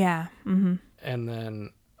there. Yeah. Mm-hmm. And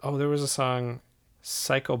then, there was a song,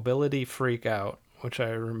 Psychobility Freak Out, which I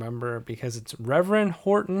remember because it's Reverend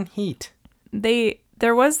Horton Heat.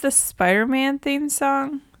 There was the Spider-Man theme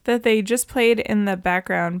song that they just played in the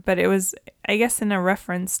background, but it was, I guess, in a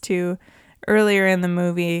reference to earlier in the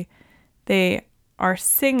movie. They are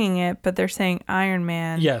singing it, but they're saying Iron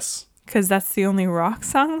Man. Yes. Because that's the only rock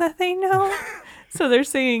song that they know. So they're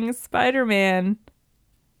singing Spider-Man.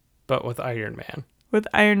 But with Iron Man. With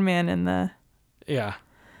Iron Man in the... Yeah.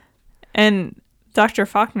 And Dr.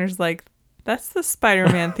 Faulkner's like, that's the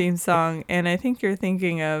Spider-Man theme song, and I think you're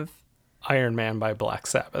thinking of... Iron Man by Black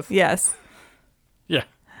Sabbath. Yes. Yeah.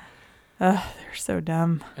 Ugh, they're so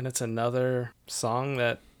dumb. And it's another song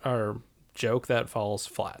or joke that falls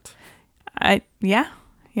flat. Yeah.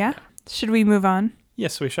 Should we move on?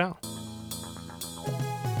 Yes, we shall.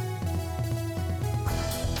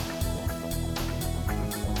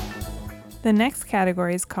 The next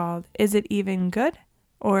category is called Is It Even Good?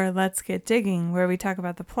 Or Let's Get Digging, where we talk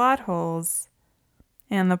about the plot holes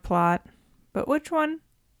and the plot. But which one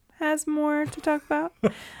has more to talk about?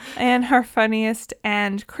 And our funniest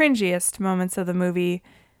and cringiest moments of the movie.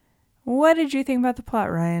 What did you think about the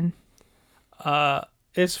plot, Ryan?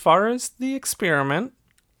 As far as the experiment,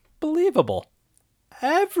 believable.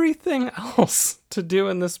 Everything else to do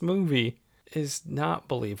in this movie is not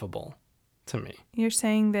believable to me. You're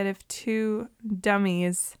saying that if two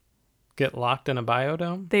dummies Get locked in a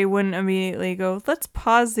biodome? they wouldn't immediately go, let's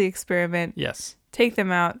pause the experiment, Yes. take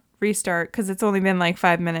them out, restart, because it's only been like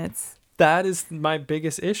 5 minutes. That is my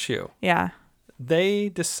biggest issue. Yeah. They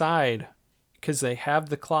decide, because they have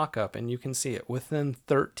the clock up and you can see it, within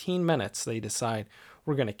 13 minutes, they decide,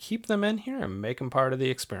 we're going to keep them in here and make them part of the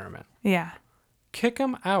experiment. Yeah. Kick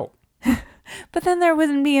them out. But then there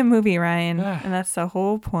wouldn't be a movie, Ryan. And that's the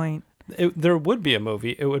whole point. There would be a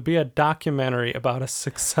movie. It would be a documentary about a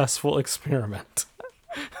successful experiment.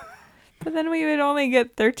 But then we would only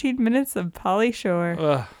get 13 minutes of Pauly Shore.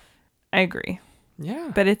 Ugh. I agree.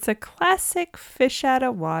 Yeah. But it's a classic fish out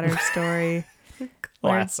of water story.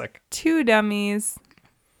 Classic. Two dummies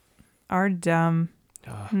are dumb.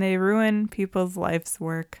 And they ruin people's life's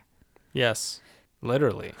work. Yes.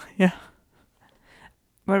 Literally. Yeah.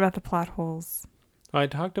 What about the plot holes? I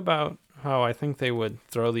talked about how I think they would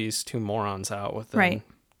throw these two morons out within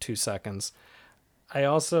 2 seconds. I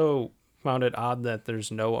also found it odd that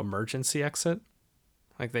there's no emergency exit.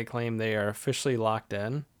 Like they claim they are officially locked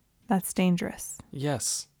in. That's dangerous.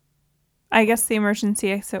 Yes. I guess the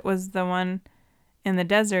emergency exit was the one in the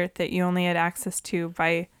desert that you only had access to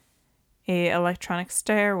by a electronic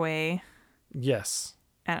stairway. Yes.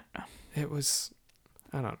 I don't know. It was,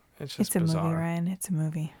 I don't know. It's just It's a bizarre. movie, Ryan. It's a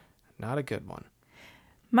movie. Not a good one.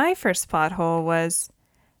 My first plot hole was,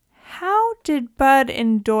 how did Bud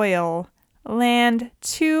and Doyle land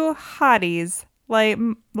two hotties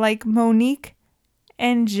like Monique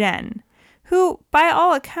and Jen, who, by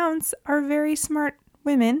all accounts, are very smart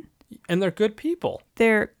women? And they're good people.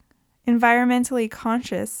 They're environmentally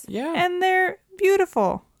conscious. Yeah. And they're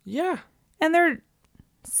beautiful. Yeah. And they're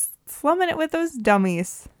slumming it with those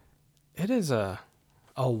dummies. It is a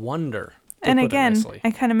wonder. And again,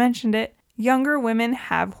 I kind of mentioned it. Younger women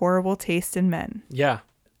have horrible taste in men. Yeah.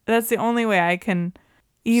 That's the only way I can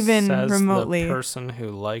even Says remotely. the person who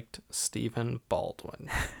liked Stephen Baldwin.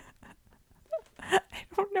 I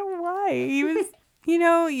don't know why. He was,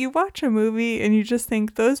 you watch a movie and you just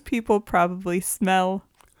think those people probably smell.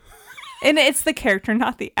 And it's the character,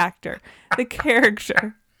 not the actor. The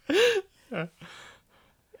character.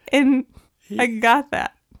 And I got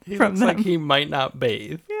that He from looks them. like he might not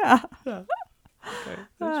bathe. Yeah. Okay.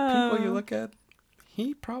 There's people you look at,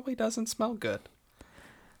 he probably doesn't smell good.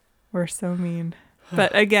 We're so mean.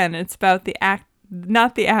 But again, it's about the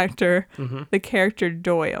not the actor, the character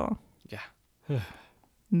Doyle. Yeah.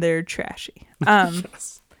 They're trashy.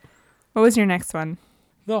 Yes. What was your next one?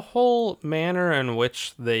 The whole manner in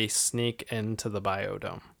which they sneak into the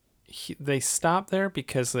biodome. They stop there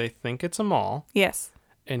because they think it's a mall. Yes.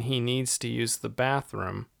 And he needs to use the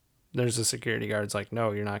bathroom. There's a security guard's like,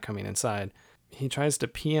 no, you're not coming inside. He tries to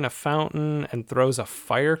pee in a fountain and throws a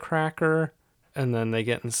firecracker. And then they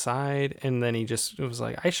get inside. And then he just was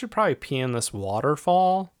like, I should probably pee in this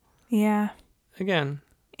waterfall. Yeah. Again.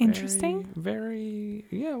 Interesting. Very,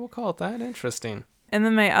 we'll call it that. Interesting. And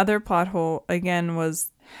then my other plot hole, again,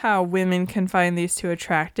 was how women can find these two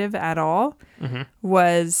attractive at all.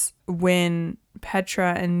 Was when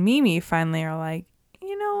Petra and Mimi finally are like,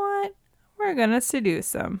 we're going to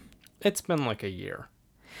seduce him. It's been like a year.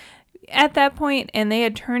 At that point, and they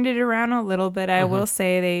had turned it around a little bit, I will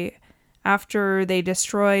say after they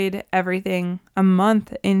destroyed everything a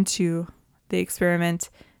month into the experiment,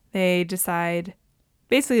 they decide,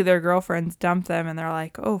 basically their girlfriends dump them and they're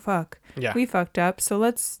like, oh fuck, we fucked up, so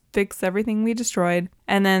let's fix everything we destroyed.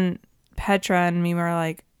 And then Petra and Mima are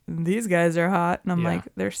like, these guys are hot. And I'm like,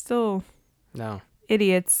 they're still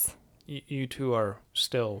idiots. You two are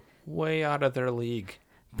still way out of their league.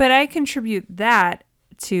 But I contribute that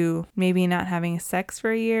to maybe not having sex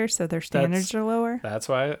for a year, so their standards are lower. That's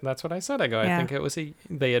what I said. I go, I think it was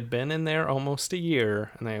they had been in there almost a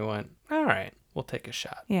year, and they went, all right, we'll take a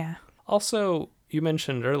shot. Yeah. Also, you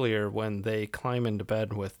mentioned earlier when they climb into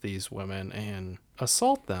bed with these women and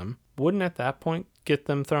assault them, wouldn't at that point get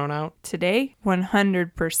them thrown out? Today,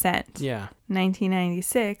 100%. Yeah.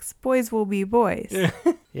 1996, boys will be boys.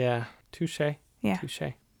 Yeah. Touche. Yeah.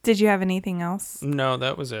 Touche. Did you have anything else? No,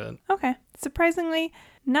 that was it. Okay. Surprisingly,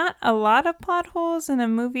 not a lot of plot holes in a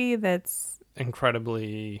movie that's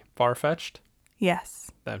incredibly far-fetched. Yes.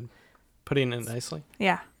 That putting it nicely.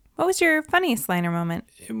 Yeah. What was your funniest liner moment?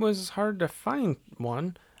 It was hard to find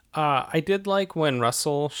one. I did like when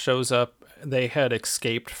Russell shows up. They had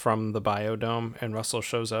escaped from the biodome, and Russell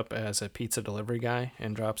shows up as a pizza delivery guy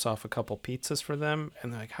and drops off a couple pizzas for them.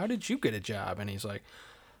 And they're like, how did you get a job? And he's like,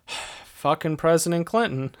 fucking President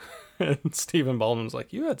Clinton. And Stephen Baldwin's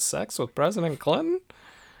like, you had sex with President Clinton?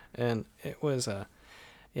 And it was,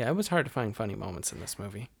 it was hard to find funny moments in this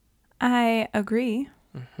movie. I agree.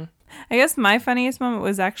 Mm-hmm. I guess my funniest moment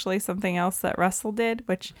was actually something else that Russell did,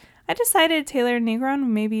 which I decided Taylor Negron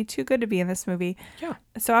may be too good to be in this movie. Yeah.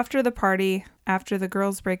 So after the party, after the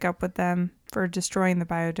girls break up with them for destroying the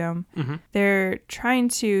biodome, they're trying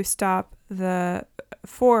to stop the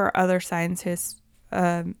 4 other scientists,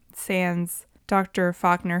 sans Dr.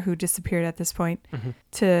 Faulkner, who disappeared at this point,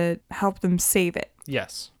 to help them save it.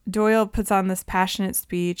 Yes. Doyle puts on this passionate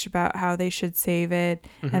speech about how they should save it.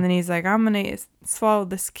 And then he's like, I'm going to swallow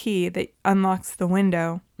this key that unlocks the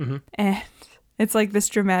window. And it's like this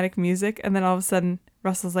dramatic music. And then all of a sudden,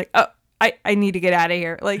 Russell's like, oh, I need to get out of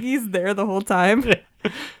here. Like, he's there the whole time.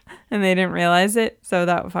 And they didn't realize it. So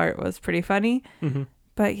that part was pretty funny.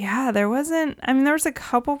 But yeah, there was a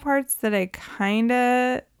couple parts that I kind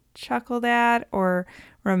of chuckled at or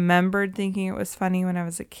remembered thinking it was funny when I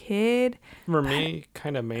was a kid. For me,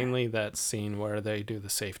 kind of mainly that scene where they do the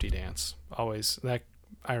safety dance. Always, that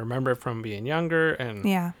I remember from being younger,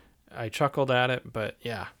 and I chuckled at it, but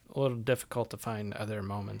yeah, a little difficult to find other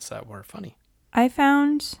moments that were funny. I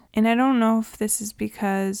found, and I don't know if this is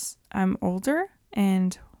because I'm older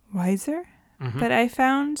and wiser, but I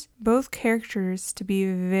found both characters to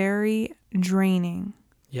be very draining.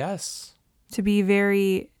 Yes. To be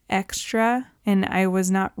very extra, and I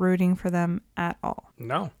was not rooting for them at all.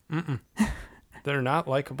 No. They're not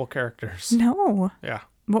likable characters. No. Yeah.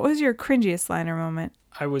 What was your cringiest liner moment?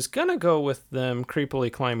 I was going to go with them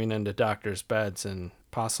creepily climbing into doctors' beds and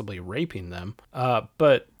possibly raping them.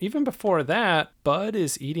 But even before that, Bud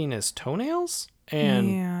is eating his toenails,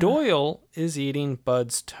 and Doyle is eating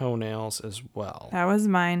Bud's toenails as well. That was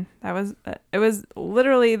mine. It was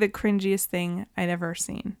literally the cringiest thing I'd ever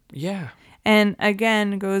seen. Yeah. And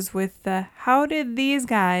again, goes with the, how did these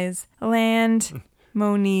guys land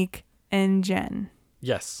Monique and Jen?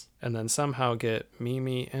 Yes. And then somehow get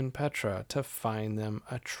Mimi and Petra to find them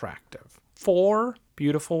attractive. 4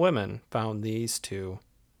 beautiful women found these 2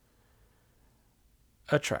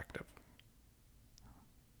 attractive.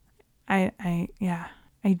 I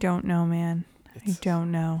don't know, man. I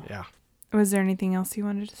don't know. Yeah. Was there anything else you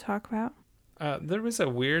wanted to talk about? There was a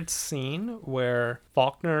weird scene where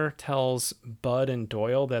Faulkner tells Bud and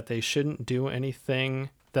Doyle that they shouldn't do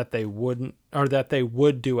anything that they wouldn't, or that they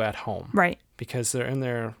would do at home. Right. Because they're in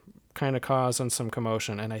there kind of causing some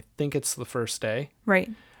commotion, and I think it's the first day.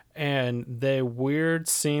 Right. And the weird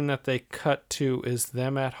scene that they cut to is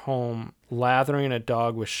them at home lathering a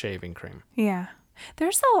dog with shaving cream. Yeah.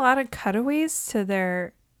 There's a lot of cutaways to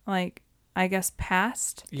their, like, I guess,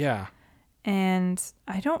 past. Yeah. And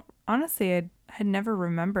I had never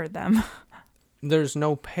remembered them. There's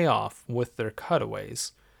no payoff with their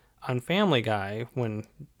cutaways. On Family Guy, when,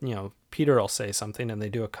 Peter will say something and they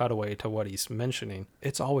do a cutaway to what he's mentioning,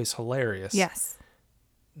 it's always hilarious. Yes.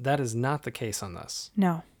 That is not the case on this.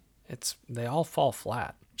 No. They all fall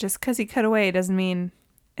flat. Just because he cut away doesn't mean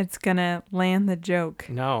it's going to land the joke.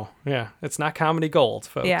 No. Yeah. It's not comedy gold,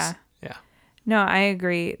 folks. Yeah. Yeah. No, I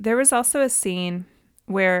agree. There was also a scene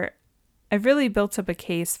where I've really built up a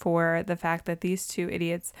case for the fact that these 2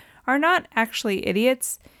 idiots are not actually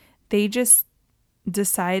idiots. They just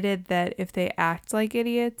decided that if they act like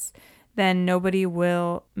idiots, then nobody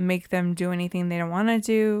will make them do anything they don't want to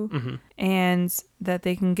do, and that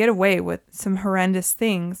they can get away with some horrendous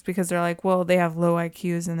things because they're like, well, they have low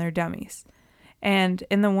IQs and they're dummies. And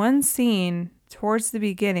in the one scene towards the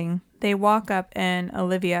beginning, they walk up and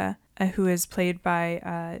Olivia, who is played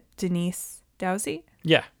by Denise Dowsey,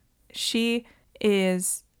 Yeah. she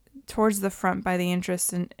is towards the front by the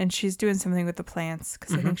entrance, and she's doing something with the plants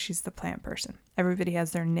because I think she's the plant person. Everybody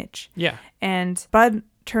has their niche. Yeah. And Bud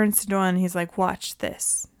turns to Doyle and he's like, watch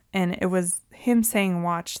this. And it was him saying,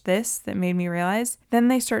 watch this, that made me realize. Then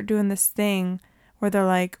they start doing this thing where they're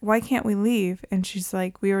like, why can't we leave? And she's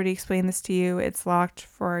like, we already explained this to you. It's locked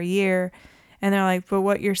for a year. And they're like, but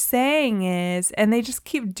what you're saying is, and they just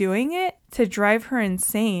keep doing it to drive her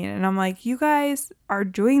insane. And I'm like, you guys are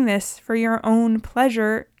doing this for your own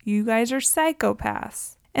pleasure. You guys are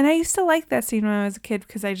psychopaths. And I used to like that scene when I was a kid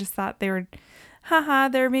because I just thought they were,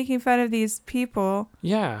 they're making fun of these people.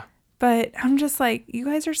 Yeah. But I'm just like, you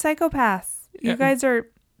guys are psychopaths. You guys are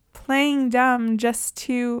playing dumb just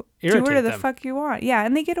to do whatever the fuck you want. Yeah,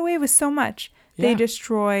 and they get away with so much. Yeah. They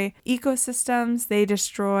destroy ecosystems. They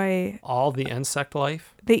destroy all the insect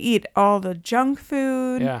life. They eat all the junk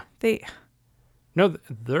food. Yeah. No,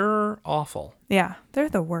 they're awful. Yeah, they're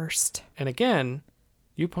the worst. And again,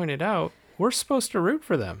 you pointed out, we're supposed to root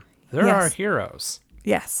for them. They're our heroes.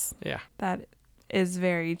 Yes. Yeah. That is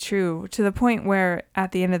very true, to the point where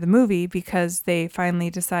at the end of the movie, because they finally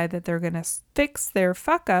decide that they're going to fix their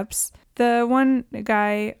fuck-ups, the one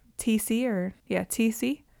guy, TC,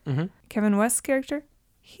 Kevin West's character,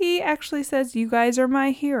 he actually says, you guys are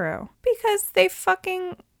my hero. Because they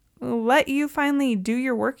fucking let you finally do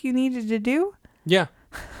your work you needed to do. Yeah.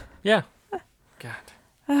 Yeah. God.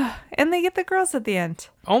 And they get the girls at the end.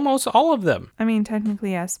 Almost all of them. I mean,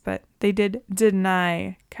 technically, yes, but they did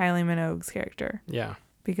deny Kylie Minogue's character. Yeah.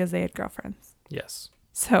 Because they had girlfriends. Yes.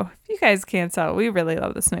 So, if you guys can't tell, we really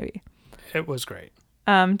love this movie. It was great.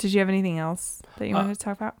 Did you have anything else that you wanted to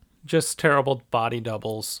talk about? Just terrible body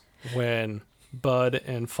doubles when Bud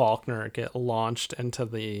and Faulkner get launched into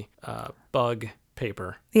the bug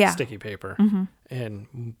paper, sticky paper. Mm-hmm.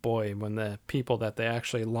 And boy, when the people that they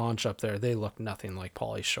actually launch up there, they look nothing like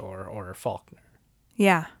Pauly Shore or Faulkner.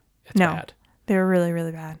 Yeah. It's bad. They're really,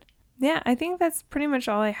 really bad. Yeah, I think that's pretty much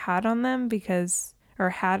all I had on them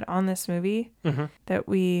had on this movie. Mm-hmm. That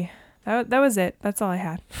was it. That's all I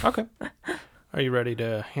had. Okay. Are you ready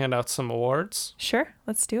to hand out some awards? Sure.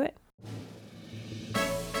 Let's do it.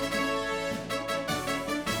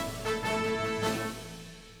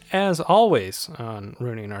 As always on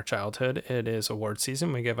Ruining Our Childhood, it is award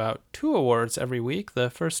season. We give out 2 awards every week, the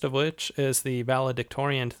first of which is the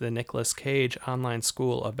valedictorian to the Nicolas Cage Online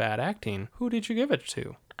School of Bad Acting. Who did you give it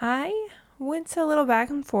to? I went a little back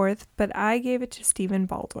and forth, but I gave it to Stephen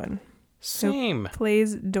Baldwin. Same. Who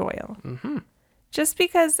plays Doyle. Mm-hmm. Just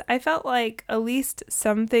because I felt like at least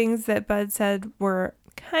some things that Bud said were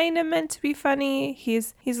kind of meant to be funny.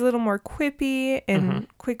 He's a little more quippy and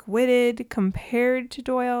quick-witted compared to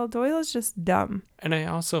Doyle. Doyle is just dumb. And I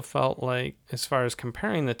also felt like, as far as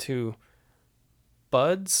comparing the two,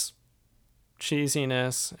 Bud's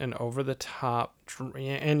cheesiness and over-the-top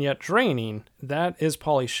and yet draining, that is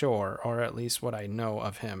Pauly Shore, or at least what I know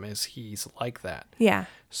of him is he's like that. Yeah.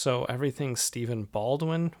 So everything Stephen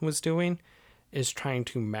Baldwin was doing is trying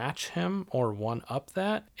to match him or one-up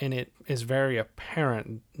that, and it is very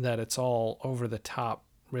apparent that it's all over the top,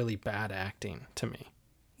 really bad acting to me.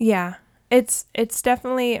 Yeah, it's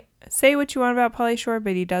definitely, say what you want about Pauly Shore,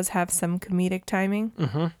 but he does have some comedic timing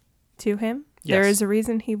to him. Yes. There is a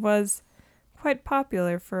reason he was quite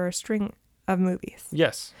popular for a string of movies.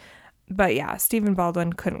 Yes. But yeah, Stephen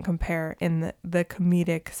Baldwin couldn't compare in the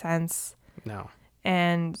comedic sense. No.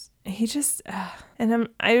 And he just,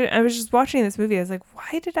 I was just watching this movie. I was like,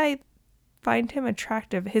 why did I find him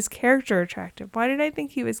attractive? His character attractive? Why did I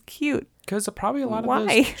think he was cute? Because probably a lot of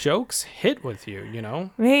those jokes hit with you, you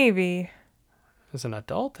know? Maybe. As an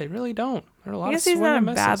adult, they really don't. There are a lot I guess of he's not a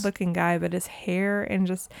misses. bad-looking guy, but his hair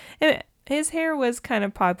his hair was kind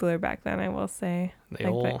of popular back then, I will say.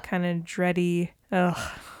 That kind of dready, ugh.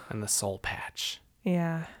 And the soul patch.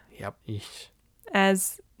 Yeah. Yep. Eesh.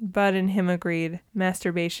 As Bud and him agreed,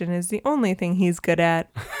 masturbation is the only thing he's good at.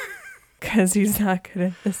 Because he's not good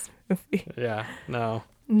at this movie. Yeah, no.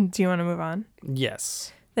 Do you want to move on?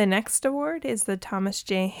 Yes. The next award is the Thomas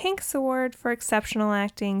J. Hanks Award for Exceptional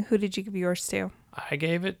Acting. Who did you give yours to? I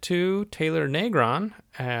gave it to Taylor Negron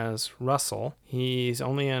as Russell. He's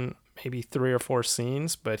only in maybe 3 or 4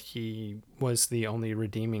 scenes, but he was the only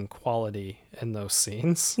redeeming quality in those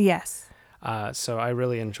scenes. Yes. So I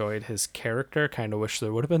really enjoyed his character. Kind of wish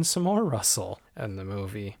there would have been some more Russell in the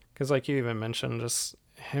movie. Because like you even mentioned, just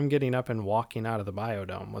him getting up and walking out of the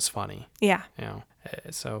biodome was funny. Yeah.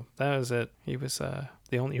 So that was it. He was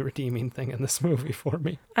the only redeeming thing in this movie for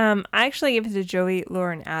me. I actually gave it to Joey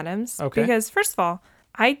Lauren Adams. Okay. Because first of all,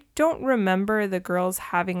 I don't remember the girls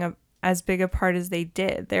having as big a part as they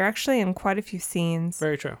did. They're actually in quite a few scenes.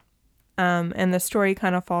 Very true. And the story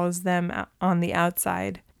kind of follows them on the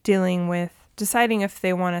outside, dealing with deciding if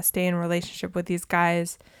they want to stay in a relationship with these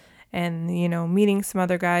guys and, meeting some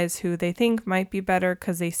other guys who they think might be better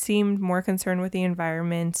because they seemed more concerned with the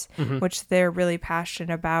environment, which they're really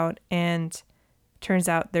passionate about. And turns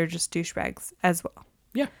out they're just douchebags as well.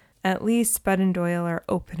 Yeah. At least Spud and Doyle are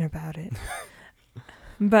open about it.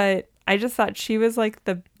 But I just thought she was like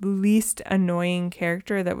the least annoying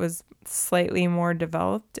character that was slightly more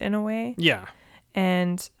developed in a way. Yeah.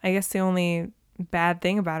 And I guess the only bad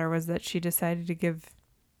thing about her was that she decided to give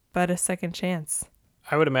Bud a second chance.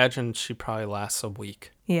 I would imagine she probably lasts a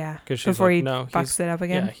week. Yeah. Before he fucks it up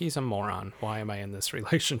again. Yeah, he's a moron. Why am I in this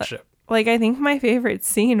relationship? Like, I think my favorite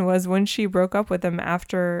scene was when she broke up with him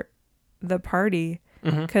after the party.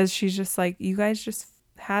 Because she's just like, you guys just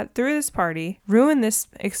through this party, ruined this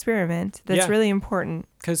experiment that's really important.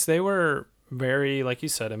 Because they were very, like you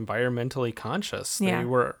said, environmentally conscious. They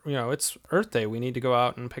were, it's Earth Day. We need to go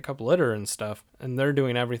out and pick up litter and stuff. And they're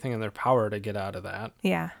doing everything in their power to get out of that.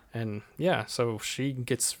 Yeah. And so she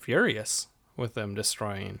gets furious with them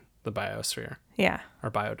destroying the biosphere. Yeah.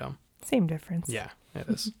 Or biodome. Same difference. Yeah, it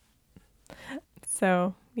is.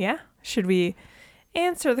 So, yeah. Should we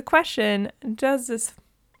answer the question, does this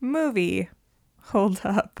movie hold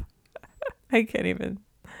up? I can't even.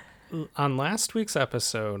 On last week's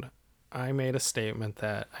episode, I made a statement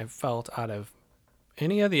that I felt out of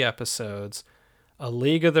any of the episodes, A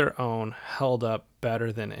League of Their Own held up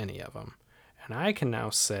better than any of them. And I can now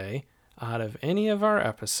say, out of any of our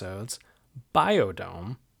episodes,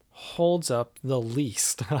 Biodome holds up the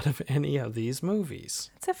least out of any of these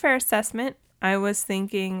movies. It's a fair assessment. I was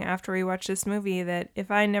thinking after we watched this movie that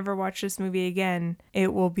if I never watch this movie again,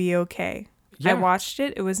 it will be okay. Yeah. I watched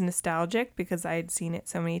it. It was nostalgic because I had seen it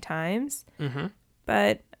so many times.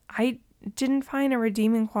 But I didn't find a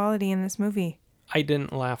redeeming quality in this movie. I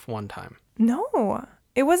didn't laugh one time. No.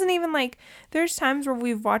 It wasn't even like, there's times where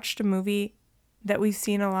we've watched a movie that we've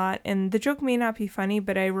seen a lot and the joke may not be funny,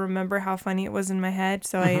 but I remember how funny it was in my head.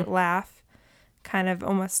 So I laugh kind of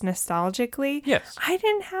almost nostalgically. Yes. I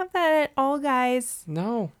didn't have that at all, guys.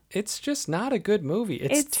 No, it's just not a good movie.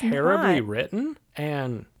 It's terribly written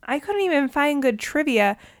and I couldn't even find good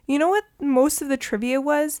trivia. You know what most of the trivia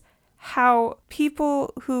was? How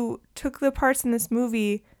people who took the parts in this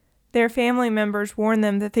movie, their family members warned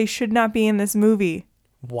them that they should not be in this movie.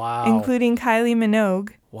 Wow. Including Kylie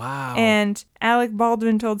Minogue. Wow. And Alec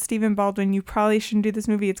Baldwin told Stephen Baldwin, you probably shouldn't do this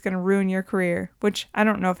movie. It's going to ruin your career. Which I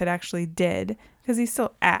don't know if it actually did. Because he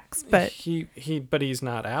still acts. But but he's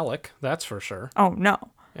not Alec. That's for sure. Oh,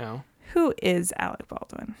 no. Who is Alec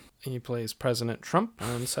Baldwin? He plays President Trump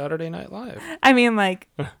on Saturday Night Live. I mean, like,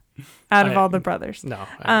 out of all the brothers. No.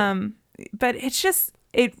 But it's just,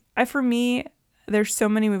 for me, there's so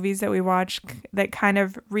many movies that we watch that kind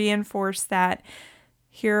of reinforce that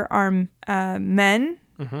here are men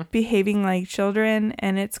behaving like children,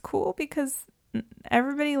 and it's cool because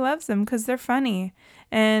everybody loves them because they're funny.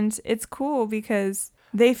 And it's cool because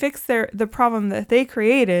they fix the problem that they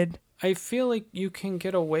created. I feel like you can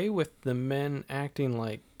get away with the men acting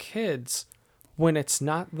like kids when it's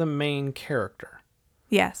not the main character.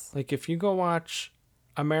 Yes. Like if you go watch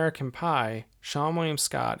American Pie, Seann William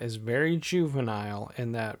Scott is very juvenile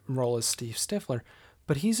in that role as Steve Stifler,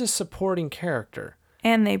 but he's a supporting character.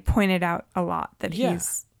 And they pointed out a lot that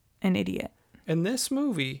he's an idiot. In this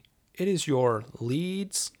movie, it is your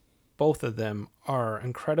leads. Both of them are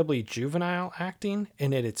incredibly juvenile acting,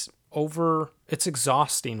 and it's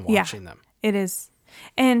exhausting watching them. It is.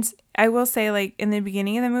 And I will say, like, in the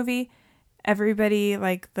beginning of the movie, everybody,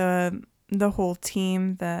 like the whole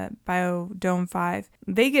team, the Biodome 5,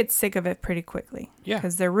 they get sick of it pretty quickly. Yeah.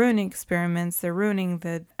 Because they're ruining experiments, they're ruining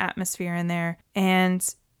the atmosphere in there. And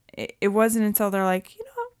it wasn't until they're like,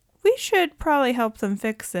 we should probably help them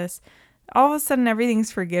fix this. All of a sudden,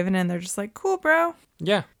 everything's forgiven, and they're just like, cool, bro.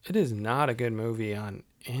 Yeah, it is not a good movie on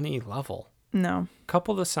any level. No. A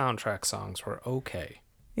couple of the soundtrack songs were okay.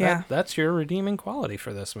 Yeah. That's your redeeming quality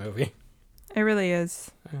for this movie. It really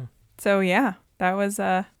is. Yeah. So, yeah, that was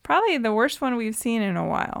probably the worst one we've seen in a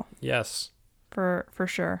while. Yes. For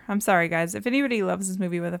sure. I'm sorry, guys. If anybody loves this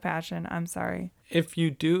movie with a passion, I'm sorry. If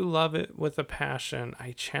you do love it with a passion,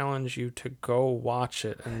 I challenge you to go watch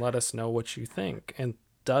it and let us know what you think. And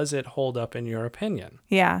does it hold up in your opinion?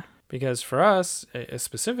 Yeah. Because for us,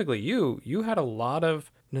 specifically you had a lot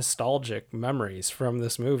of nostalgic memories from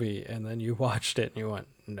this movie, and then you watched it and you went,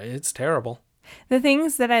 it's terrible. The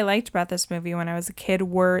things that I liked about this movie when I was a kid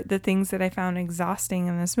were the things that I found exhausting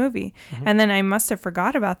in this movie. Mm-hmm. And then I must have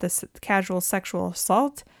forgot about this casual sexual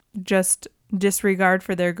assault, just disregard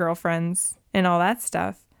for their girlfriends and all that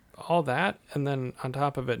stuff. All that, and then on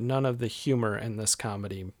top of it, none of the humor in this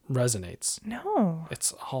comedy resonates. No.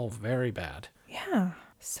 It's all very bad. Yeah.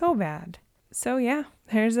 So bad. So yeah,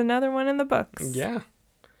 there's another one in the books. Yeah.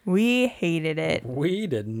 We hated it. We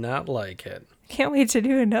did not like it. Can't wait to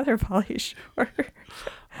do another Pauly Shore.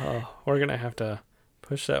 We're going to have to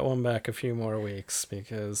push that one back a few more weeks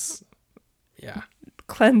because, yeah.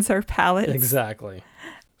 Cleanse our palates. Exactly.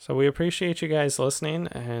 So we appreciate you guys listening.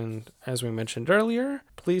 And as we mentioned earlier,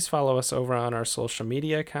 please follow us over on our social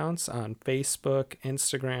media accounts on Facebook,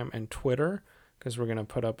 Instagram, and Twitter, because we're going to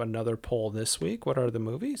put up another poll this week. What are the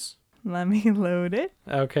movies? Let me load it.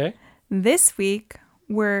 Okay. This week,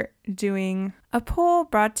 we're doing a poll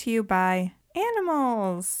brought to you by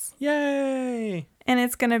animals. Yay! And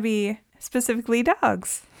it's going to be specifically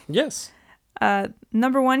dogs. Yes.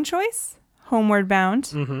 Number 1 choice, Homeward Bound.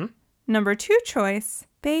 Mm-hmm. Number 2 choice,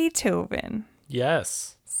 Beethoven.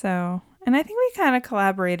 Yes. So, and I think we kind of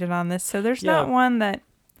collaborated on this. So there's not one that...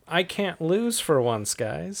 I can't lose for once,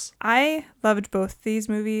 guys. I loved both these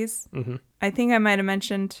movies. Mm-hmm. I think I might have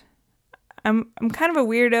mentioned... I'm kind of a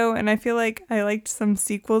weirdo, and I feel like I liked some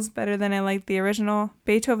sequels better than I liked the original.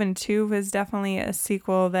 Beethoven 2 was definitely a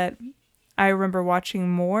sequel that I remember watching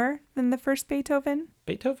more than the first Beethoven.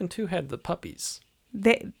 Beethoven 2 had the puppies.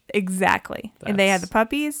 Exactly. And they had the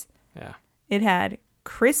puppies. Yeah. It had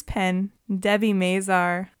Chris Penn, Debbie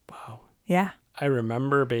Mazar. Wow. Yeah. I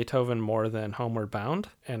remember Beethoven more than Homeward Bound,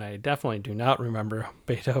 and I definitely do not remember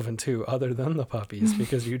Beethoven 2 other than the puppies,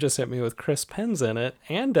 because you just hit me with Chris Penn's in it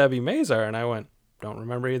and Debbie Mazar, and I went, don't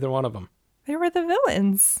remember either one of them. They were the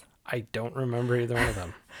villains. I don't remember either one of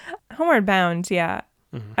them. Homeward Bound, yeah.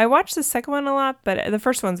 Mm-hmm. I watched the second one a lot, but the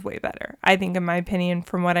first one's way better. I think, in my opinion,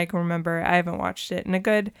 from what I can remember. I haven't watched it in a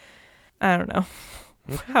good, I don't know.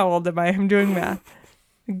 How old am I? I'm doing math.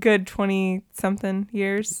 A good 20-something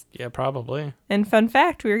years. Yeah, probably. And fun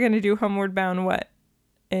fact, we were going to do Homeward Bound,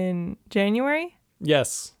 in January?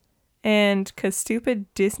 Yes. And because stupid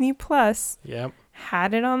Disney Plus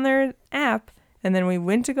had it on their app, and then we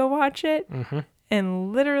went to go watch it,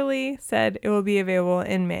 and literally said it will be available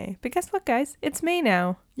in May. But guess what, guys? It's May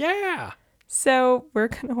now. Yeah. So we're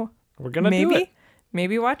gonna do it.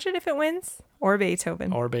 Maybe watch it if it wins, or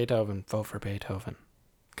Beethoven. Or Beethoven. Vote for Beethoven,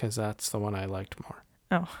 because that's the one I liked more.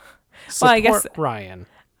 Oh, Support well, I guess Ryan.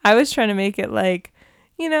 I was trying to make it like,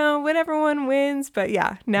 whatever one wins. But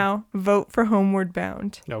yeah, now vote for Homeward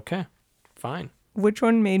Bound. Okay, fine. Which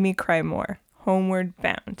one made me cry more? Homeward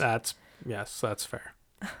Bound. That's fair.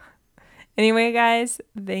 Anyway, guys,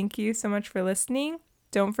 thank you so much for listening.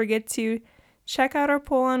 Don't forget to check out our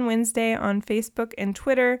poll on Wednesday on Facebook and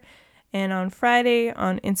Twitter, and on Friday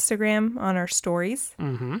on Instagram on our stories.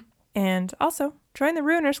 Mm-hmm. And also, join the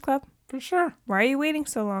Ruiners Club. For sure. Why are you waiting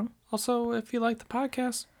so long? Also, if you like the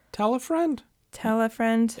podcast, tell a friend. Tell a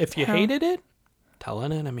friend. If you hated it, tell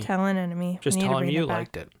an enemy. Tell an enemy. Just tell them you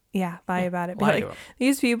liked it. Yeah, lie about it. Be Lie like, to them.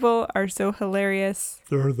 these people are so hilarious.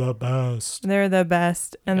 They're the best. They're the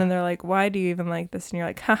best. And then they're like, why do you even like this? And you're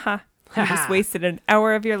like, haha, you just wasted an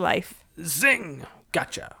hour of your life. Zing!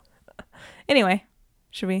 Gotcha. Anyway,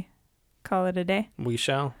 should we call it a day? We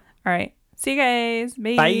shall. All right. See you guys.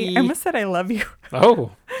 Bye. Bye. I almost said I love you.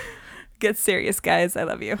 Oh. Get serious, guys. I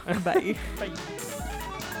love you. Bye. Bye.